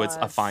recovered, so it's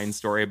a gosh. fine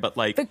story. But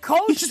like, The he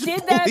coach just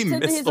did that fully to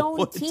missed his the own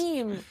wood.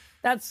 team.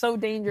 That's so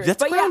dangerous.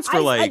 That's but yeah, grounds for, I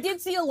like,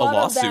 did see a lot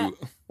of that, lawsuit.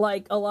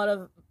 like a lot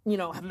of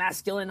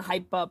masculine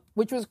hype up,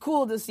 which was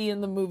cool to see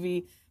in the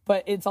movie.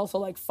 But it's also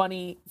like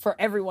funny for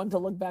everyone to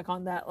look back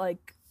on that.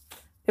 Like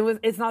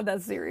it's not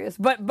that serious.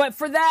 But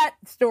for that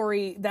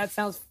story, that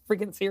sounds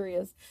freaking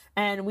serious.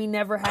 And we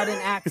never had an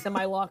axe in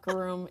my locker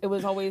room. It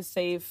was always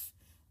safe.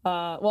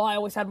 I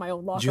always had my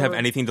own locker room. Did you have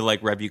anything to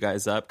like rev you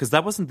guys up? Because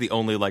that wasn't the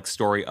only like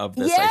story of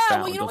this Yeah, I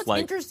found. well, you know of, what's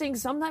like, interesting?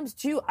 Sometimes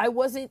too, I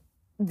wasn't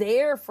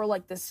there for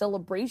like the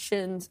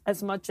celebrations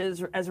as much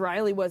as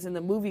Riley was in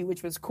the movie,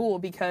 which was cool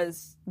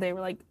because they were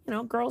like,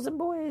 girls and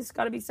boys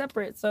got to be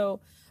separate.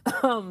 So,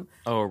 oh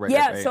right,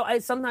 yeah. right. So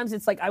sometimes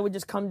it's like I would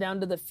just come down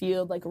to the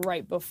field like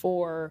right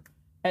before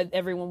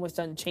everyone was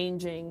done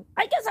changing.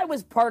 I guess I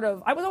was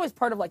always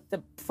part of like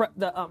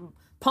the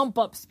pump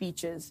up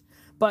speeches,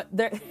 but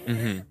there.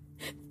 Mm-hmm.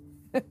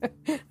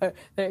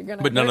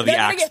 But none of the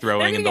axe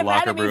throwing in the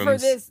locker rooms. For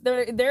this.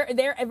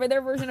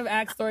 Their version of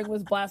axe throwing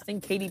was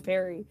blasting Katy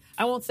Perry.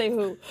 I won't say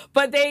who,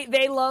 but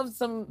they loved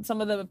some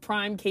of the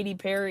prime Katy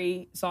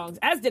Perry songs,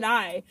 as did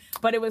I.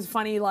 But it was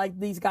funny, like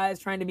these guys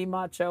trying to be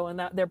macho, and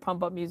that their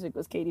pump up music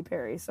was Katy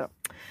Perry. So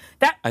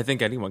that I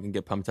think anyone can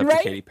get pumped up Right?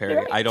 to Katy Perry.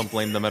 Right. I don't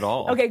blame them at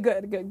all. okay,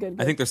 good.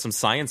 I think there's some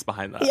science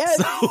behind that, Yes.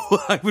 so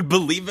I would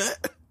believe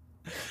it.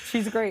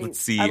 She's great. Let's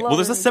see. I love Well,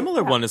 there's her a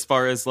similar music. one as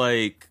far as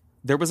like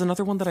there was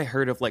another one that I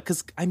heard of, like,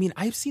 because I mean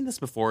I've seen this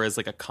before as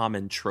like a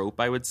common trope,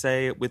 I would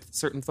say, with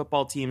certain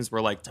football teams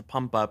where like to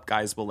pump up,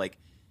 guys will like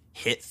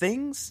hit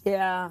things,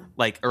 Yeah.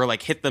 like or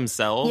like hit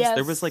themselves. Yes.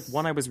 There was like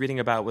one I was reading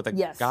about with a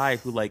Yes. guy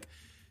who like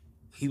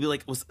he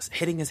like was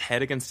hitting his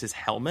head against his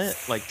helmet,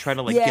 like trying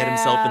to like get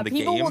himself in the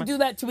people game. will do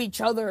that to each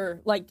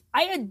other. Like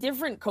I had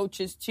different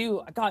coaches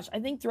too. Gosh, I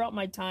think throughout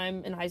my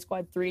time in high school, I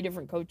had 3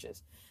 different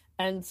coaches.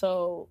 And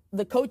so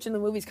the coach in the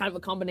movie is kind of a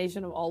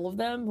combination of all of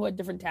them who had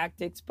different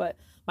tactics. But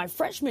my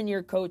freshman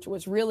year coach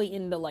was really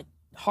into like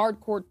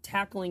hardcore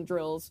tackling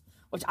drills,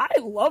 which I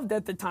loved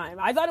at the time.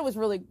 I thought it was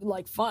really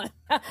like fun.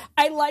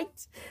 I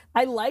liked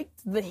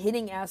the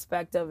hitting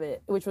aspect of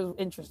it, which was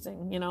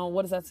interesting.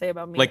 What does that say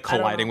about me? Like I don't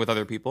colliding know. with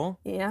other people.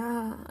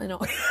 Yeah, I know.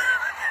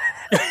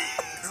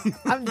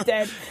 I'm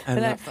dead. I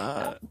And love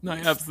that. No, I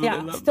absolutely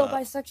yeah, love still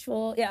that.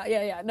 bisexual.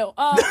 Yeah. No.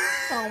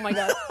 Oh my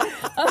god.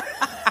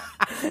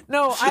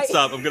 No,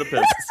 Stop! I'm gonna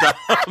piss. Stop!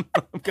 I'm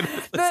gonna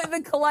piss.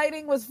 the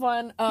colliding was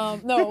fun.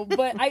 No,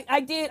 but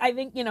I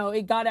think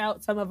it got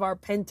out some of our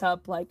pent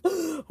up like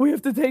we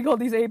have to take all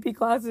these AP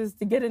classes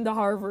to get into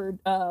Harvard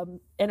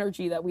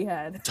energy that we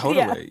had.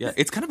 Totally, yeah.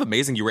 It's kind of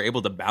amazing you were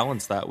able to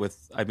balance that with,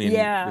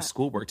 your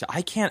schoolwork.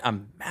 I can't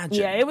imagine.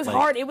 Yeah, it was like,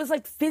 hard. It was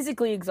like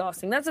physically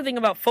exhausting. That's the thing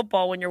about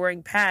football when you're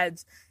wearing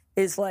pads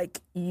is like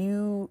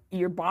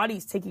your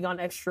body's taking on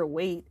extra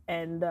weight,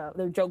 and there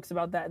are jokes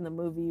about that in the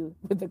movie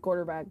with the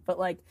quarterback. But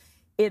like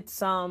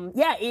it's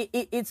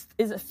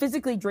a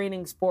physically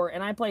draining sport.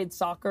 And I played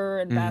soccer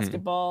and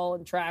basketball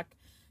and track,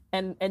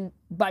 and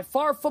by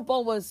far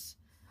football was,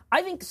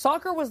 I think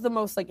soccer was the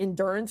most like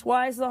endurance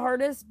wise the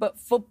hardest, but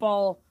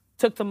football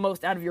took the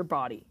most out of your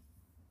body.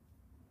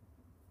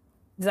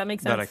 Does that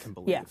make sense? That I can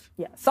believe.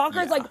 Yeah.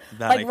 Soccer's like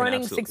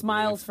running 6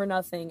 miles for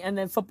nothing, and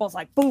then football's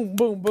like boom,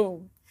 boom,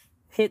 boom,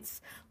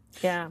 hits.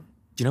 Yeah.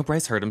 Do you know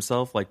Bryce hurt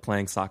himself like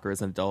playing soccer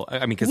as an adult? I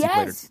mean, because he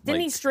played.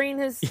 Didn't he strain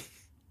his?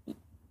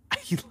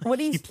 He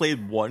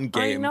played one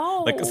game,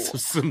 like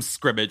some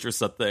scrimmage or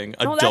something.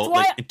 No, adult, that's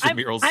why like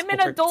intramural I'm in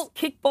adult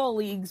kickball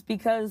leagues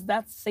because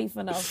that's safe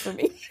enough for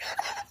me.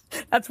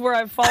 That's where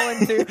I've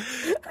fallen to.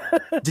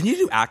 Didn't you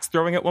do axe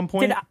throwing at one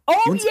point?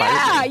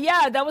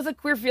 Yeah. That was a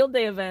queer field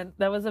day event.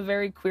 That was a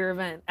very queer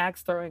event.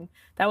 Axe throwing.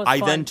 That was. I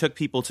fun. then took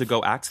people to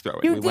go axe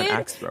throwing. You we did? went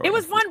axe throwing. It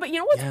was fun, but you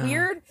know what's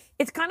weird?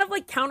 It's kind of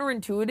like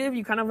counterintuitive.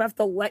 You kind of have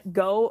to let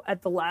go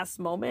at the last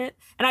moment.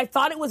 And I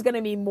thought it was going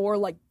to be more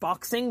like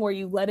boxing where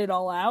you let it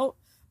all out.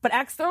 But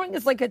axe throwing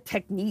is like a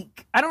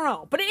technique. I don't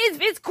know, but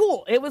it's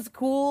cool. It was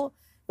cool.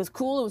 It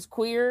was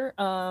queer.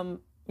 You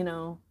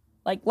know.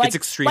 Like it's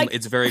extreme.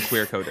 It's very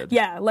queer coded.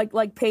 Yeah,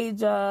 like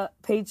Paige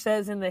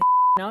says in the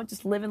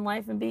just living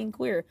life and being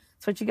queer.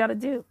 That's what you got to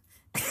do.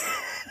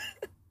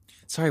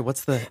 Sorry,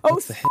 what's the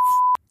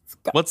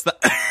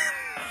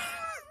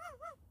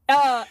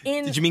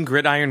Did you mean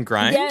GridIron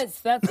grind?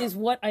 Yes, that is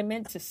what I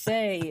meant to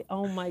say.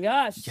 Oh my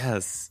gosh.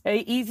 Yes.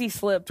 Hey, easy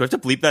slip. Do I have to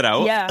bleep that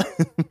out? Yeah.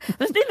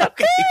 Let's do that.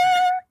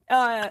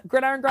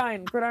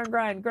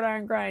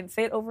 GridIron grind.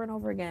 Say it over and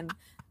over again.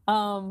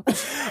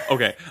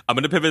 Okay, I'm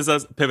going to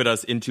pivot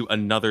us into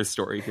another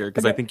story here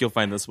because I think you'll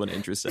find this one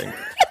interesting.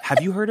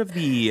 Have you heard of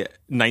the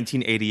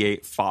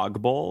 1988 Fog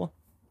Bowl?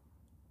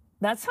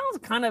 That sounds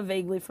kind of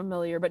vaguely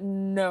familiar, but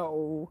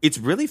no. It's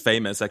really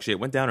famous, actually. It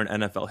went down in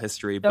NFL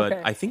history, but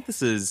I think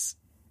it is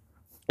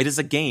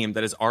a game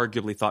that is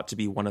arguably thought to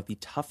be one of the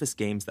toughest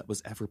games that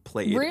was ever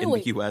played in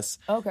the U.S.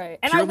 Okay.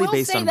 And purely I will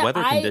based say on that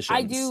weather conditions.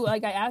 I do,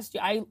 like I asked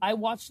you, I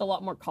watched a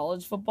lot more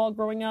college football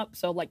growing up,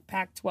 so like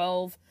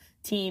Pac-12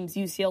 teams,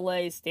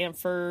 UCLA,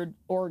 Stanford,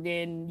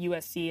 Oregon,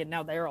 USC, and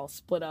now they're all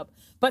split up.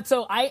 But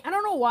so I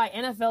don't know why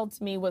NFL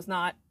to me was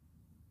not.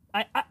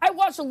 I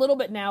watch a little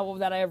bit now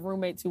that I have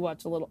roommates who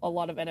watch a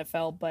lot of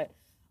NFL, but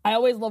I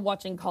always love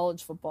watching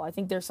college football. I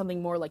think there's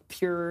something more like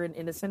pure and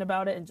innocent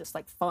about it and just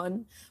like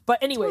fun.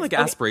 But anyways, it's more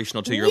like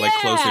aspirational too. You're like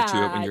closer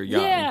to it when you're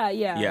young.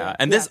 Yeah.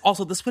 And this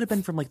would have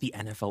been from like the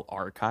NFL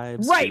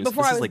archives, right? Too.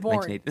 Before this I was like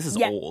born. This is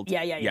old.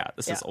 Yeah.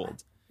 This is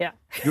old. Yeah.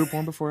 You were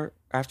born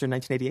after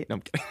 1988? No,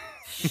 I'm kidding.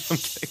 I'm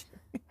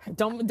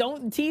kidding.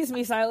 Don't tease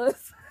me,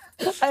 Silas.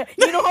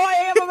 You know how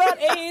I am about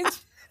age.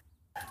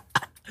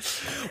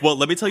 Well,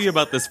 let me tell you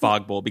about this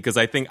Fog Bowl because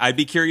I think I'd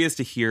be curious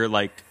to hear,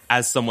 like,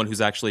 as someone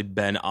who's actually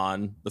been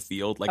on the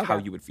field, like how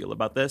you would feel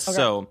about this. Okay.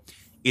 So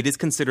it is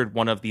considered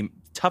one of the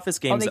toughest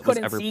games that was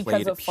ever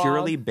played,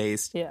 purely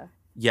based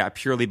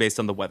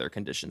on the weather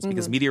conditions,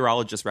 because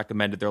meteorologists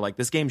recommended, they're like,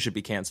 this game should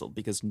be canceled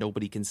because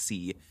nobody can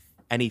see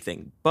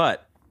anything.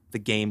 But the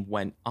game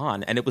went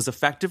on, and it was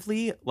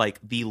effectively like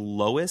the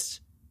lowest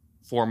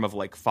form of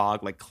like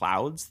fog, like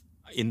clouds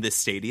in this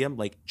stadium.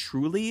 Like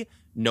truly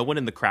no one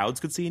in the crowds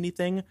could see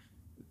anything.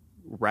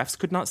 Refs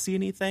could not see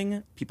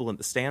anything. People in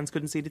the stands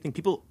couldn't see anything.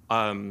 People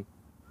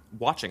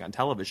watching on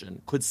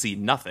television could see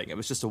nothing. It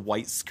was just a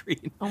white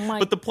screen.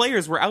 But the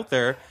players were out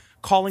there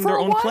calling their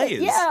own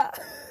plays. Yeah.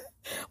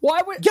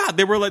 Why would? Yeah,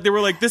 they were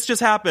like, this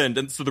just happened,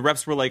 and so the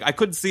refs were like, I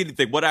couldn't see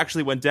anything. What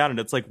actually went down? And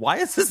it's like, why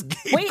is this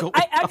game? Wait, going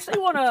I actually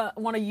want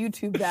to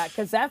YouTube that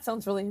because that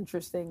sounds really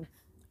interesting.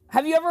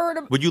 Have you ever heard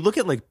of? Would you look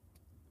at like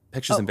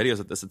pictures and videos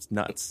of this? It's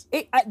nuts.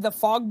 The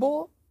Fog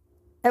Bowl,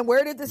 and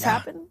where did this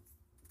happen?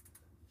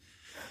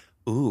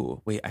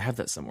 Ooh, wait, I have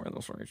that somewhere in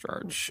the story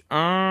charge.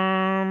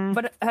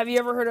 But have you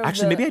ever heard of?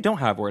 Actually, maybe I don't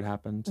have where it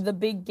happened. The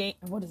big game.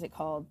 What is it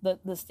called?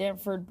 The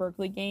Stanford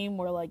Berkeley game,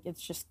 where like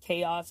it's just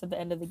chaos at the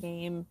end of the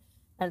game.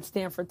 And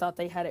Stanford thought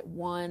they had it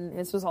won.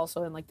 This was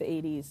also in like the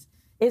 80s.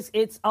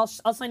 I'll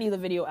send you the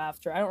video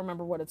after. I don't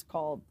remember what it's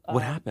called.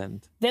 What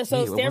happened?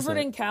 Stanford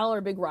and Cal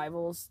are big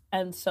rivals,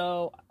 and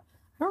so I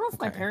don't know if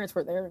my parents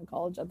were there in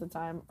college at the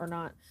time or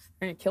not.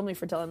 They're gonna kill me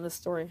for telling this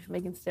story,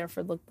 making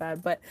Stanford look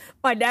bad. But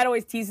my dad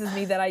always teases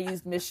me that I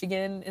used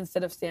Michigan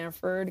instead of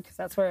Stanford because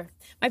that's where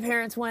my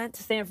parents went,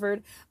 to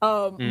Stanford.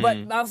 But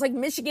I was like,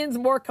 Michigan's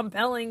more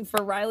compelling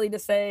for Riley to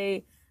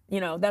say,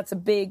 that's a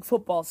big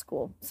football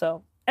school.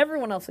 So.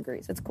 Everyone else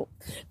agrees. It's cool.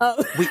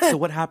 Wait, so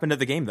what happened at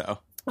the game, though?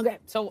 Okay,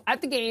 so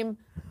at the game,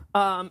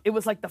 it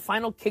was like the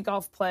final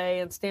kickoff play,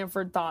 and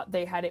Stanford thought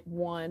they had it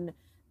won.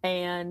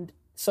 And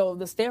so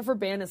the Stanford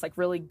band is like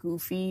really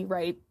goofy,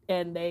 right?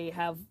 And they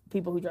have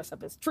people who dress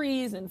up as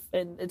trees, and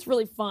it's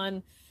really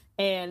fun.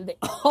 And they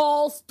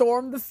all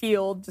stormed the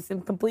field just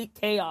in complete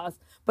chaos.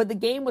 But the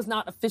game was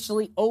not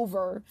officially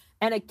over.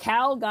 And a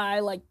Cal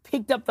guy like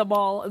picked up the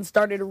ball and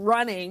started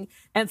running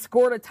and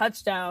scored a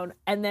touchdown.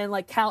 And then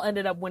like Cal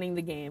ended up winning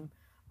the game.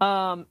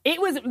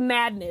 It was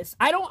madness.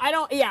 I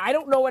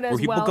don't know it as well. Were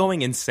people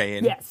going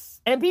insane? Yes.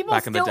 And people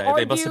back in the still day,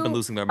 argue they must have been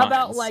losing their minds.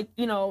 About, like,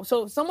 you know,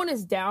 so if someone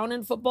is down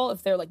in football,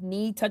 if their like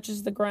knee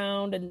touches the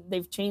ground, and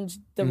they've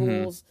changed the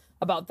rules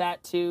about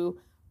that too.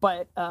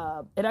 But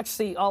it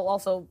actually, I'll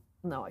also,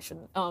 no, I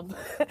shouldn't.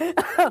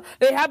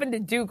 It happened to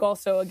Duke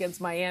also against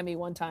Miami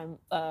one time.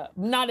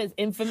 Not as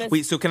infamous.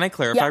 Wait, so can I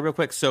clarify real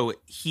quick? So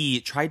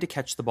he tried to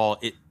catch the ball.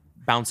 It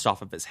bounced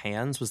off of his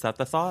hands. Was that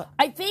the thought?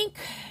 I think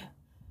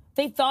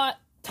they thought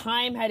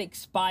time had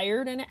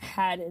expired and it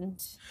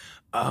hadn't.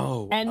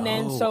 And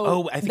then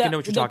I think I know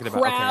what you're talking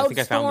about. Okay, I think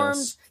I found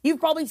this.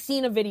 You've probably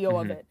seen a video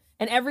of it,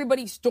 and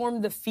everybody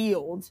stormed the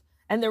field,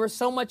 and there was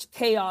so much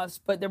chaos,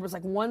 but there was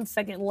like 1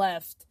 second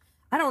left.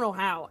 I don't know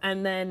how,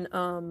 and then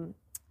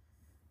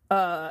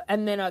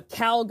a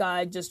Cal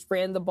guy just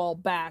ran the ball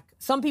back.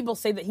 Some people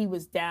say that he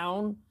was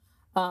down,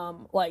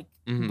 but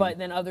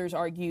then others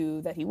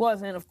argue that he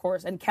wasn't, of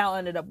course, and Cal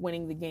ended up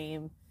winning the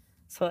game.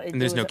 So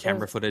and there's no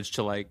camera footage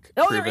to like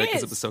prove it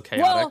because it was so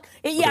chaotic.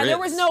 Well, there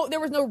was no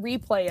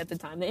replay at the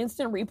time. The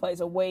instant replay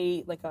is a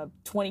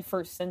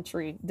 21st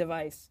century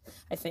device,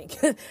 I think.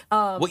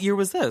 What year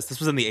was this? This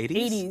was in the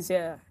 80s? 80s,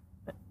 yeah.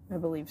 I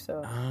believe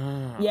so.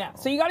 Yeah,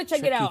 so you got to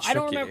check it out. I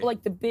don't remember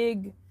like the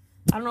big,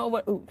 I don't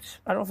know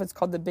if it's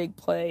called the big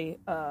play,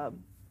 but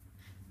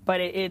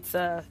it's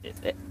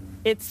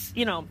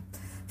you know,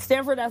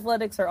 Stanford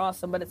athletics are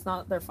awesome, but it's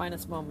not their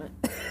finest moment.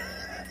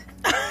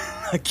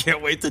 I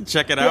can't wait to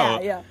check it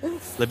out. Yeah.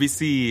 Let me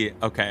see.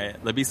 Okay,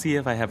 let me see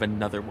if I have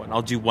another one.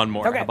 I'll do one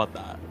more. Okay. How about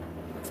that?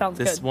 Sounds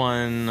good. This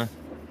one,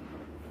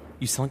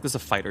 you sound like there's a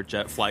fighter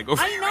jet flying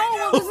over. I know.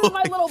 Well, this is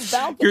my little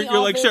balcony. You're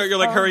like, sure. You're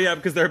like, hurry up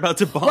because they're about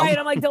to bomb. Right.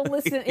 I'm like, don't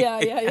listen.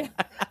 Yeah.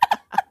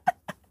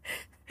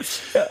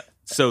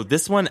 So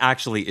this one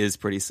actually is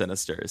pretty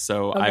sinister.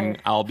 So okay.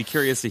 I'll be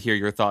curious to hear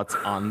your thoughts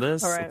on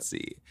this. All right. Let's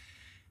see.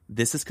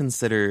 This is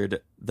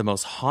considered the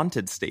most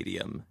haunted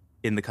stadium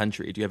in the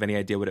country. Do you have any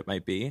idea what it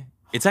might be?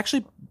 It's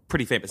actually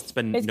pretty famous. It's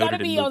been noted in movies, too. It's got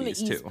to be on the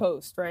East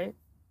Coast, right?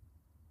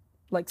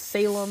 Like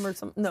Salem or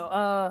something.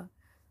 No,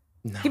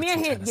 give me a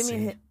hint. Give me a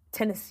hint.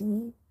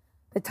 Tennessee?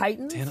 The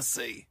Titans?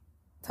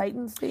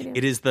 Titans Stadium?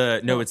 It is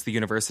it's the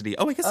university.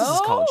 Oh, I guess this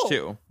is college,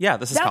 too. Yeah,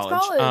 this is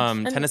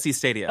college. Tennessee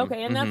Stadium.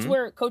 Okay, and that's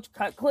where Coach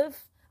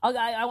Cutcliffe... I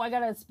got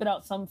to spit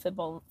out some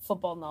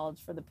football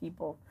knowledge for the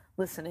people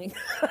listening.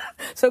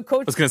 So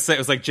Coach... I was going to say, it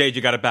was like, Jade,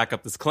 you got to back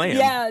up this claim.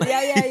 Yeah.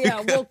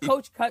 Well,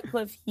 Coach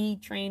Cutcliffe, he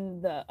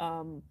trained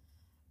the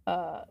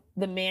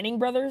Manning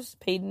brothers,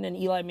 Peyton and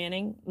Eli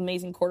Manning,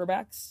 amazing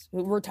quarterbacks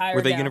who retired.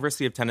 Were they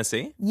University of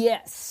Tennessee?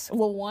 Yes.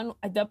 Well,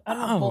 I don't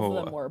know if both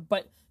of them were,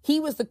 but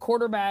he was the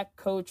quarterback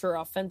coach or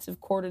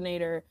offensive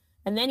coordinator,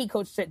 and then he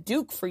coached at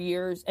Duke for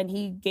years, and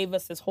he gave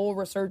us this whole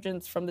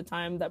resurgence from the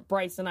time that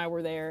Bryce and I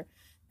were there,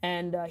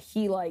 and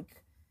he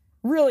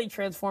really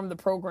transformed the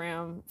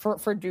program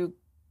for Duke.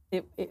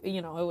 It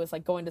was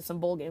like going to some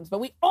bowl games, but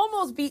we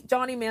almost beat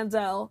Johnny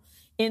Manziel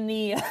in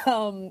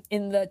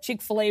the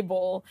Chick-fil-A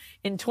Bowl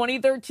in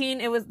 2013.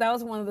 That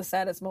was one of the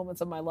saddest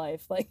moments of my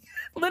life. Like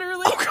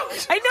literally,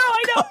 I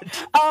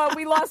know.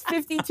 We lost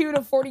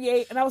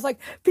 52-48, and I was like,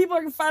 people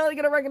are finally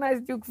going to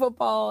recognize Duke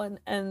football, and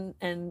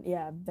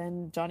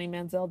then Johnny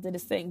Manziel did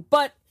his thing.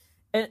 But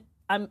I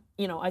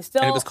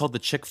still. And it was called the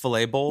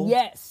Chick-fil-A Bowl.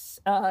 Yes,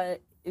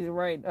 right.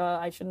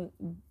 I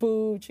shouldn't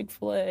boo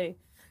Chick-fil-A.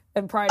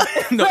 And pride.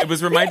 No, it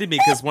was reminding me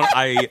because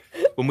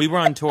when we were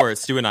on tour,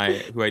 Stu and I,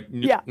 who I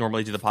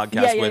normally do the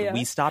podcast with,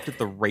 we stopped at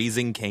the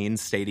Raising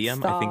Cane's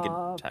Stadium, I think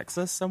in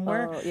Texas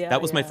somewhere.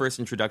 That was my first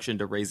introduction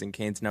to Raising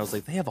Cane's, and I was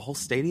like, they have a whole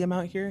stadium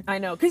out here? I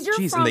know, because you're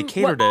from... and they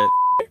catered it.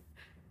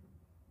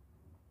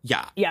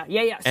 Yeah. So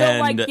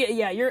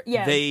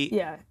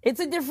it's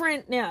a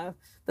different,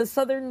 the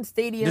Southern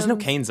Stadium. There's no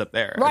Canes up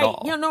there right. at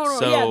all.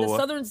 No. The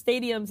Southern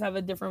Stadiums have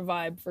a different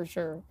vibe for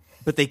sure.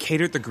 But they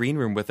catered the green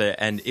room with it,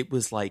 and it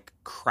was like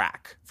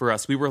crack for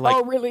us. We were like,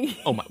 oh really?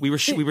 Oh my, we were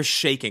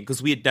shaking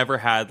because we had never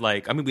had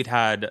we'd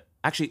had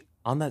actually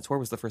on that tour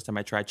was the first time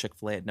I tried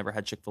Chick-fil-A. I'd never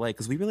had Chick-fil-A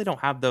because we really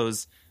don't have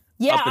those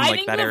up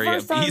in that area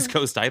of the East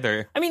Coast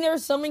either. I mean,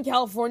 there's some in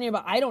California,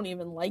 but I don't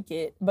even like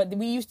it. But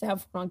we used to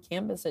have one on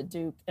campus at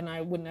Duke, and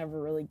I would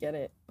never really get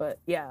it. But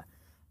yeah,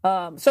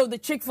 so the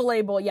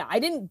Chick-fil-A Bowl, I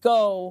didn't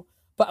go,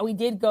 but we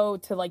did go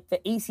to like the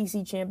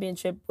ACC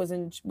championship was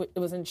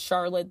in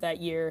Charlotte that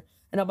year.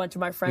 And a bunch of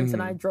my friends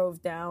and I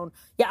drove down.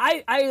 Yeah,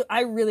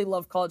 I really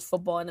love college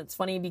football. And it's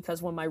funny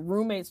because when my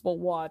roommates will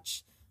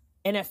watch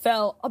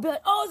NFL, I'll be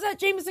like, oh, is that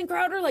Jamison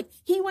Crowder? Like,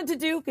 he went to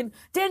Duke, and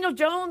Daniel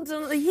Jones,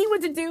 and he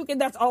went to Duke,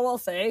 and that's all I'll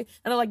say.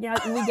 And I'm like,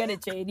 yeah, we get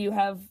it, Jade. You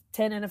have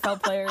 10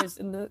 NFL players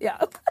in the,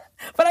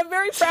 But I'm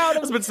very proud of... I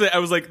was about to say, I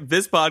was like,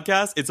 this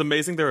podcast, it's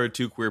amazing there are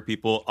two queer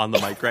people on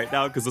the mic right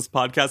now, because this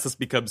podcast has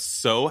become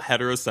so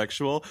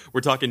heterosexual.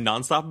 We're talking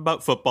nonstop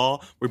about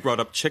football. We brought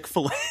up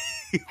Chick-fil-A.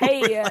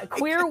 Hey,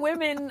 queer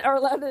women are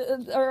allowed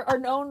to, are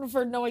known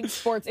for knowing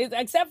sports,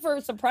 except for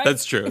surprise.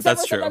 That's true.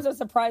 Sometimes I'm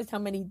surprised how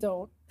many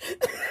don't.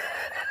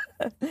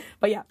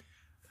 But yeah,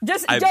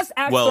 just axe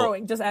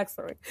throwing. Just axe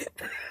throwing.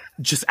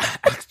 Just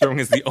axe throwing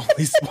is the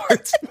only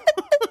sport.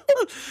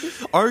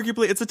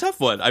 Arguably, it's a tough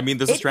one. I mean,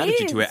 there's a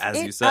strategy to it,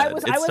 as you said. I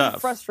was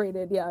tough.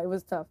 frustrated. Yeah, it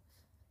was tough.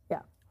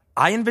 Yeah.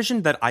 I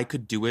envisioned that I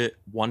could do it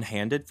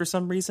one-handed for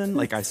some reason,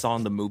 like I saw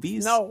in the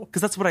movies. No.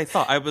 Because that's what I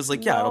thought. I was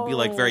like, yeah, it'll be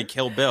like very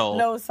Kill Bill.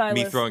 No, Silas.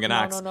 Me throwing an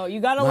axe. No. You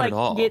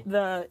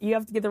gotta you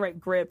have to get the right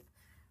grip.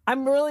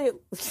 I'm really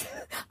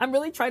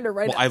trying to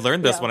write Well, I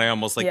learned this when I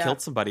almost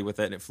killed somebody with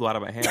it and it flew out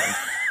of my hand.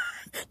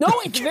 No,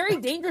 it's very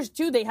dangerous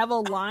too. They have a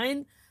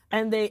line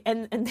and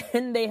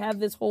then they have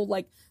this whole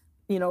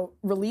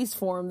release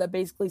form that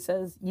basically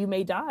says you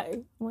may die.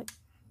 I'm like,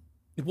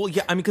 well,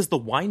 yeah, I mean, because the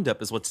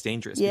wind-up is what's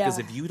dangerous. Yeah. Because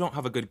if you don't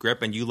have a good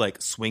grip and you,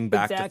 swing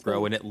back to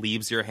throw and it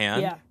leaves your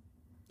hand,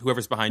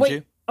 whoever's behind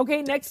you.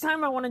 Okay, next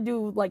time I want to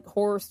do,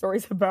 horror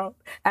stories about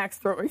axe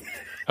throwing.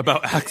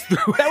 About axe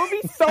throwing? That would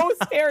be so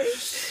scary.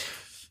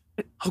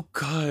 Oh,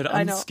 God.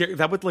 I'm scared.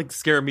 That would,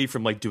 scare me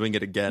from, doing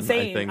it again,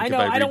 Same. I think. I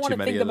know. If I don't want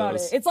to think about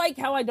those. it. It's like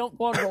how I don't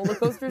go on roller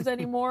coasters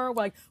anymore.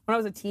 When I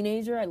was a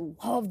teenager, I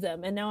loved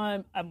them. And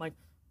now I'm like,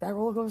 that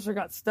roller coaster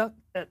got stuck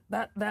at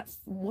that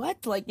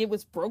what? It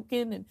was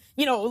broken and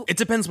It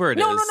depends where it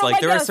is. No,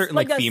 there are certain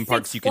theme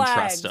parks you can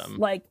trust them.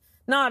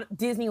 Not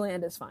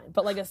Disneyland is fine,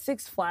 but a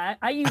Six Flags.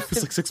 I used to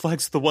Six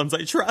Flags are the ones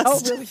I trust.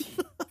 Oh, really?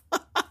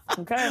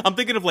 Okay. I'm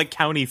thinking of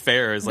county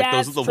fairs.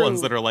 Those are the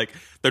ones that are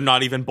they're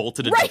not even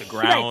bolted into the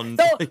ground.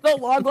 Right. The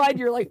log ride,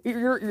 you're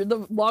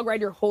the log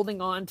ride, you're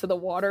holding on to the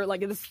water,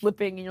 it's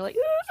slipping, and you're like,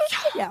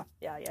 yeah.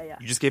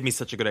 You just gave me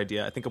such a good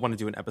idea. I think I want to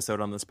do an episode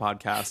on this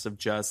podcast of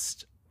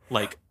just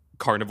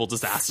carnival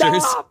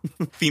disasters,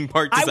 theme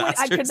park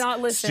disasters. I could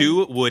not listen.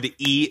 Stu would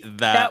eat that.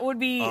 That would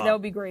be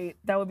great.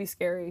 That would be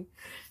scary.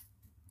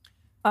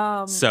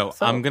 So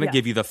I'm gonna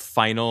give you the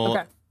final.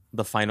 Okay.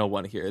 The final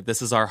one here.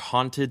 This is our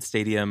haunted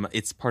stadium.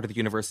 It's part of the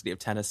University of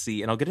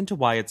Tennessee, and I'll get into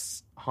why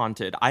it's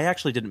haunted. I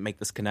actually didn't make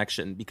this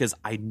connection because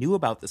I knew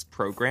about this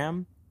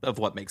program of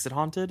what makes it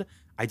haunted.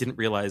 I didn't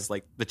realize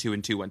the 2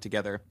 and 2 went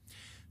together.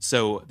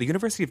 So the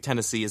University of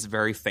Tennessee is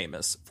very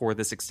famous for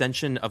this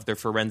extension of their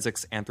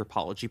forensics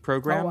anthropology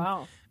program. Oh,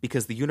 wow.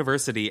 Because the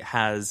university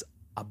has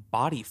a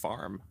body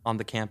farm on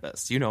the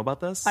campus. Do you know about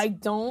this? I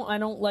don't. I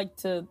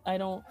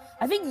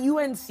think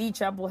UNC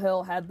Chapel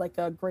Hill had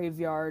a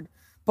graveyard.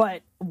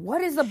 But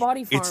what is a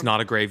body farm? It's not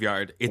a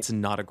graveyard. It's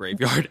not a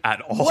graveyard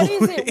at all. What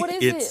is it? What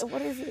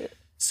is it?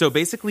 So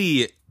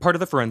basically, part of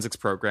the forensics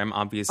program,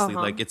 obviously,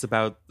 it's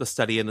about the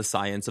study and the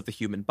science of the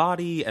human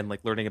body and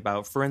learning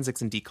about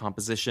forensics and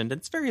decomposition. And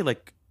it's very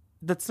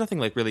that's nothing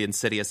really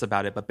insidious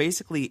about it. But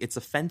basically, it's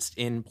a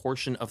fenced-in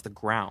portion of the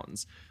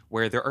grounds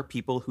where there are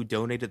people who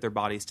donated their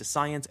bodies to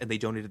science and they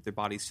donated their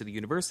bodies to the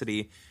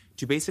university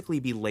to basically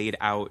be laid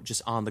out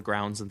just on the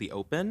grounds in the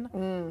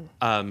open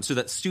so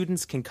that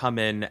students can come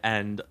in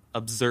and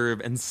observe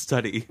and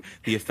study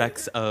the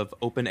effects of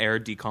open-air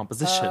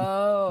decomposition.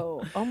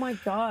 Oh my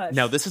gosh.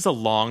 Now, this is a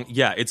long...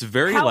 Yeah, it's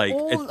very How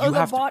old are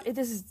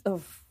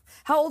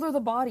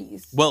the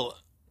bodies?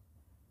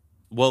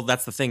 Well,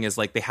 that's the thing is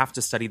they have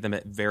to study them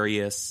at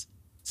various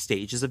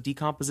stages of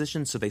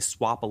decomposition, so they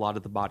swap a lot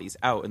of the bodies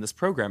out, and this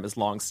program is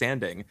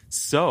long-standing.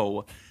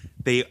 So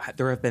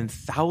there have been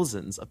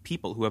thousands of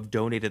people who have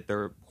donated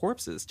their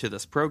corpses to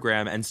this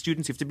program, and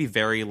students have to be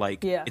very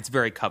it's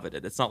very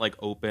coveted. It's not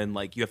open,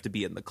 you have to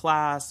be in the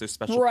class. There's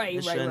special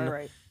permission.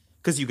 Right.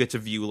 Because you get to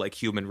view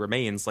human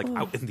remains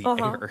out in the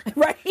air.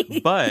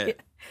 Right. But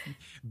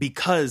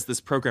because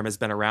this program has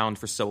been around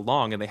for so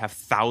long and they have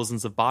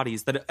thousands of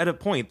bodies that at a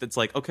point that's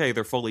okay,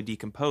 they're fully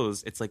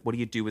decomposed. It's what do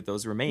you do with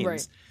those remains?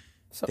 Right.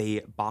 So,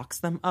 they box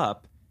them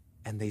up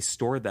and they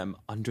store them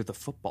under the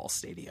football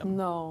stadium.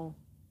 No.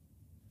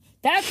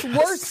 That's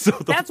worse.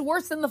 That's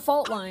worse than the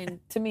fault line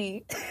to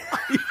me.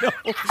 I know.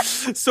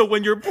 So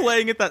when you're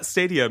playing at that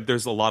stadium,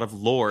 there's a lot of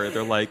lore.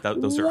 They're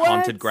those are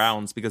haunted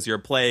grounds because you're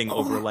playing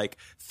over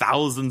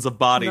thousands of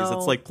bodies. No.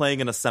 It's like playing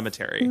in a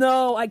cemetery.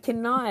 No, I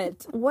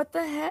cannot. What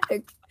the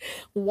heck?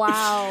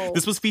 Wow.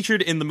 This was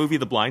featured in the movie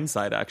The Blind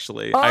Side,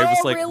 actually. Oh, I was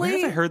really? where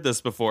have I heard this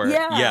before?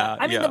 Yeah.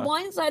 I mean, The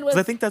Blind Side was...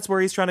 I think that's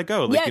where he's trying to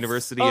go,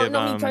 University of...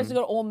 No, he tries to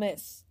go to Ole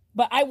Miss.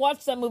 But I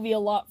watched that movie a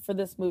lot for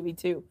this movie,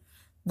 too.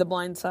 The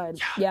Blind Side.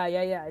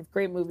 Yeah.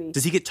 Great movie.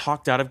 Does he get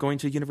talked out of going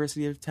to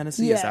University of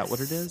Tennessee? Yes. Is that what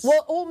it is?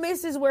 Well, Ole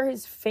Miss is where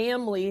his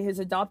family, his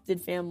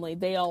adopted family,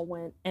 they all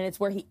went. And it's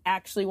where he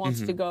actually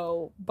wants to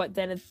go. But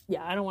then it's,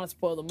 I don't want to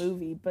spoil the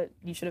movie, but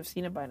you should have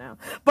seen it by now.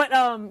 But,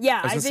 I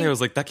was going to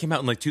say, that came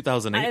out in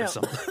 2008 or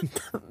something.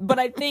 But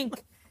I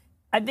think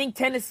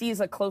Tennessee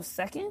is a close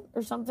second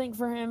or something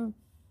for him.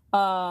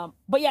 But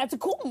it's a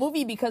cool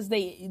movie because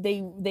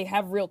they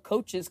have real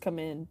coaches come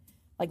in.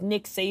 Like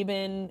Nick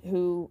Saban,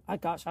 who, I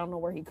don't know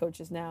where he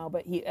coaches now,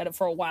 but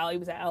for a while he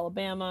was at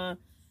Alabama.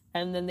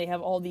 And then they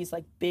have all these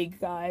big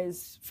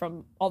guys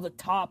from all the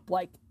top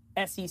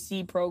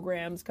SEC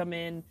programs come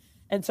in.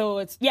 And so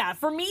it's,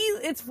 for me,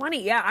 it's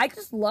funny. Yeah, I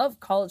just love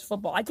college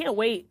football. I can't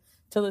wait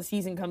till the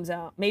season comes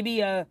out.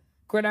 Maybe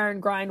GridIron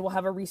Grind will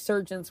have a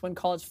resurgence when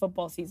college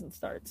football season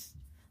starts.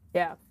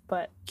 Yeah,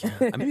 But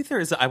maybe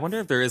there is. I wonder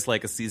if there is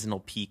like a seasonal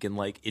peak in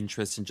like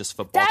interest in just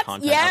football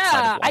content yeah,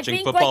 outside of watching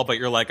think, football. like, but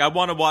you're like, I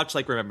want to watch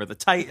like Remember the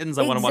Titans.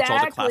 I want to watch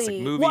all the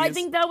classic movies. Well, I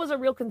think that was a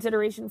real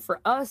consideration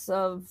for us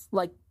of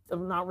like,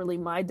 not really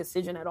my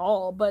decision at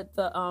all, but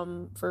the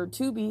for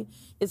Tubi,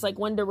 it's like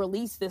when to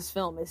release this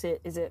film. Is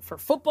it for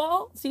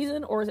football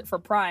season or is it for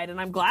Pride? And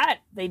I'm glad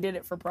they did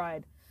it for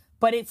Pride,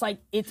 but it's like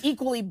it's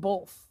equally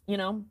both. You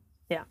know?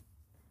 Yeah.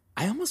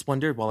 I almost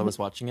wondered while I was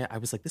watching it, I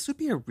was like, this would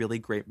be a really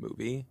great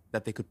movie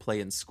that they could play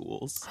in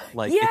schools.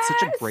 Like, it's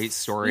such a great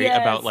story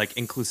about, like,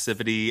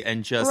 inclusivity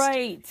and just,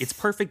 it's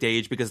perfect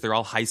age because they're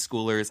all high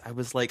schoolers. I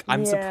was like,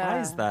 I'm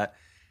surprised that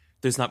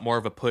there's not more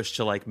of a push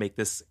to, like, make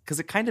this,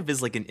 because it kind of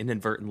is, like, an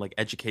inadvertent, like,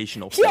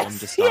 educational film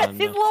for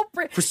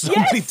so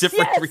many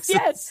different reasons.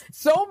 Yes,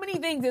 so many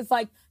things. It's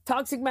like,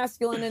 toxic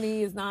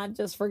masculinity is not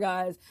just for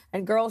guys,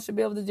 and girls should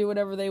be able to do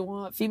whatever they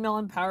want. Female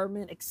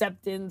empowerment,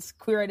 acceptance,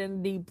 queer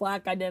identity,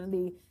 Black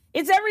identity.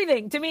 It's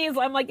everything. To me,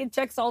 I'm like, it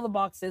checks all the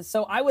boxes.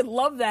 So I would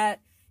love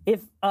that if,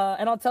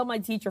 and I'll tell my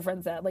teacher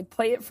friends that, like,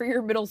 play it for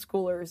your middle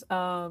schoolers.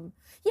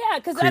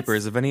 Because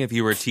Creepers, if any of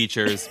you are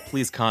teachers,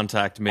 please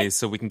contact me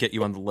so we can get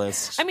you on the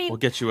list. I mean, we'll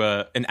get you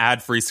an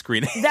ad-free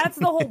screening. That's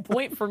the whole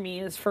point for me,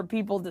 is for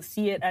people to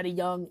see it at a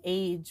young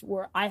age,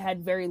 where I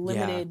had very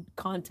limited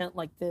content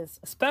like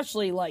this,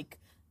 especially like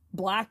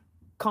Black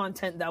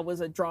content that was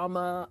a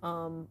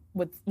drama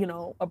with, you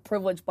know, a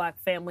privileged Black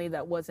family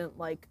that wasn't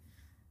like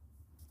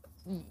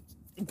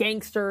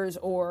gangsters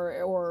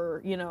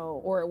or you know,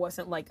 or it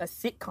wasn't like a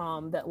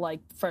sitcom that like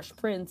Fresh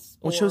Prince.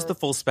 Well, it shows the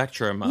full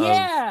spectrum of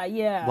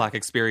Black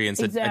experience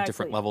at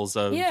different levels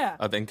of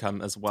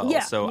income as well.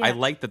 I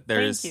like that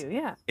there's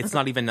it's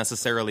not even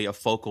necessarily a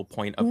focal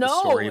point of the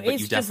story, but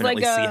you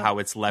definitely see how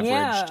it's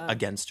leveraged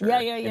against her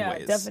in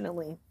ways.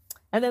 Definitely.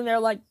 And then they're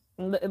like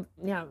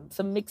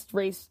some mixed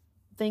race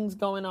things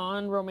going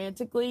on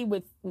romantically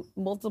with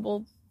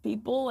multiple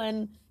people,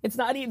 and that's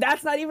not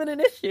even an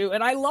issue,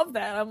 and I love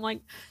that. I'm like,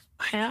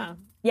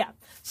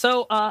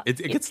 so it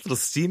gets a little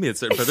steamy at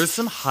certain, but there's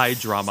some high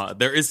drama.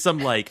 There is some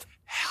like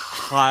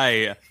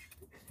high,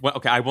 well,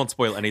 okay, I won't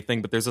spoil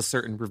anything, but there's a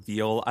certain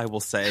reveal, I will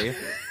say,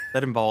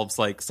 that involves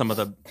like some of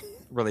the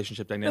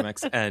relationship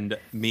dynamics, and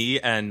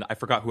me and I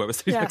forgot who I was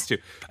sitting next to.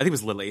 I think it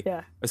was Lily.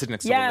 I was sitting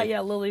next to Lily.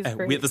 Lily's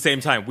great. We, at the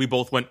same time, we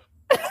both went,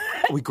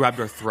 we grabbed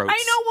our throats.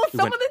 I know.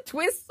 Well, some of the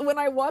twists when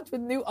I watch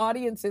with new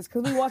audiences,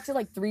 because we watched it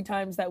like 3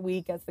 times that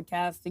week as the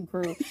cast and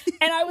crew,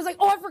 and I was like,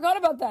 oh, I forgot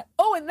about that.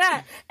 Oh, and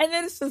that. And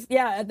then it's just,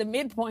 at the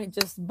midpoint,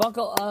 just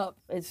buckle up.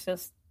 It's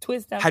just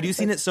twist after Had you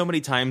seen it so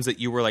many times that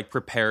you were like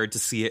prepared to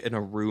see it in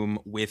a room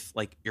with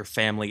like your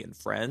family and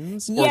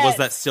friends? Or was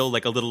that still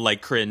like a little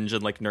like cringe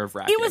and like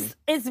nerve-wracking?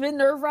 It's been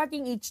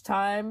nerve-wracking each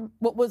time.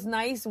 What was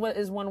nice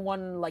is when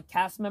one like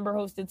cast member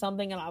hosted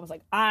something and I was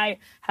like, I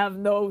have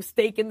no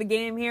stake in the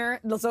game here.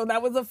 So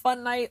that was a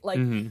fun night. Like,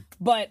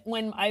 but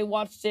when I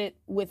watched it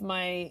with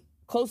my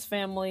close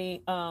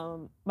family,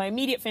 my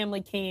immediate family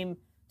came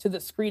to the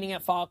screening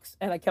at Fox,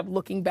 and I kept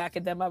looking back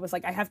at them. I was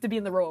like, I have to be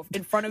in the row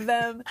in front of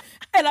them.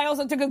 And I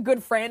also took a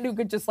good friend who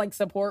could just like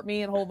support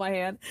me and hold my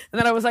hand. And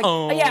then I was like,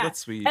 that's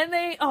sweet. And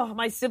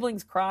my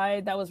siblings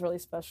cried. That was really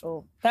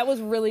special. That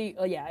was really,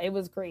 it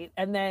was great.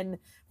 And then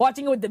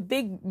watching it with the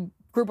big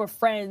group of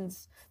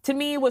friends, to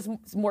me, was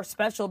more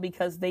special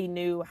because they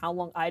knew how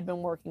long I'd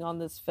been working on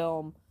this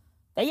film.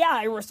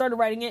 I started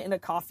writing it in a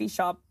coffee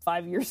shop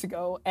 5 years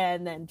ago,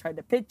 and then tried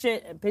to pitch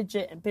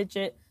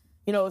it.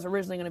 You know, it was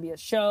originally going to be a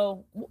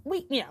show.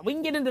 We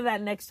can get into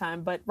that next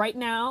time. But right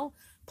now,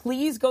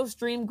 please go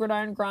stream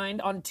GridIron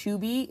Grind on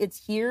Tubi.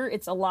 It's here.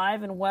 It's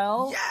alive and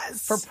well.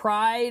 Yes! For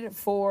Pride,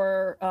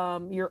 for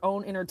your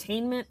own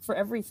entertainment, for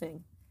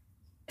everything.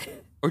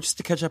 Or just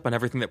to catch up on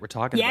everything that we're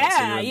talking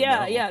about.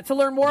 Yeah. To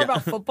learn more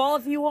about football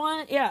if you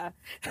want. Yeah.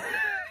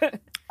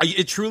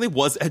 It truly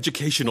was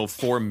educational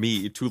for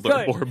me to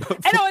learn more about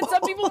football. I know, and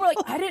some people were like,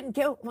 I didn't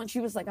get when she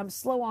was like, I'm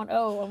slow on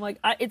O. I'm like,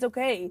 it's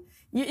okay.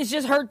 It's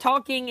just her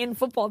talking in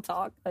football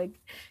talk. Like,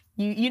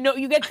 you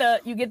get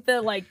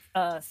the like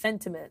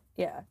sentiment.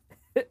 Yeah.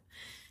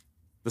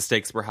 The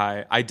stakes were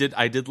high. I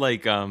did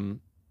like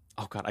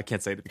oh god, I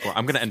can't say it before.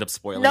 I'm gonna end up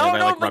spoiling it if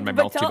I run my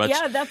mouth too much.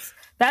 Yeah,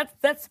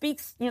 that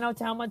speaks, to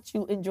how much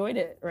you enjoyed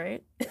it,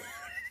 right?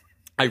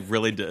 I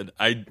really did.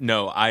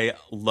 I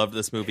loved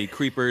this movie.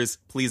 Creepers,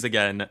 please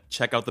again,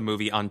 check out the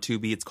movie on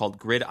Tubi. It's called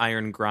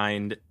GridIron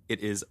Grind. It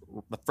is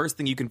the first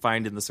thing you can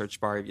find in the search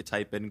bar if you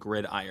type in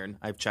GridIron.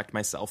 I've checked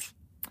myself.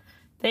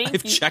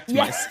 I've checked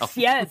myself.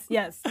 Yes.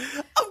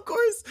 Of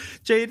course.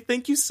 Jade,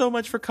 thank you so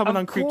much for coming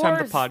on Creep Time,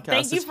 the podcast.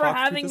 Thank you for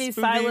having me,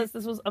 Silas.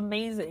 This was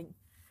amazing.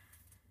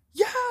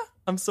 Yeah,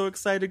 I'm so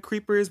excited.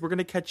 Creepers, we're going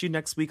to catch you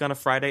next week on a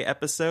Friday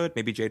episode.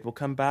 Maybe Jade will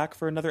come back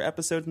for another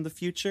episode in the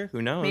future. Who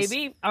knows?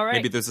 Maybe. All right.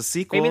 Maybe there's a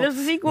sequel. Maybe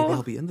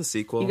I'll be in the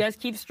sequel. You guys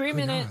keep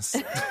streaming it.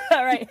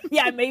 All right.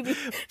 Yeah, maybe.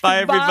 Bye,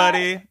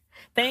 everybody.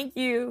 Thank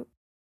you.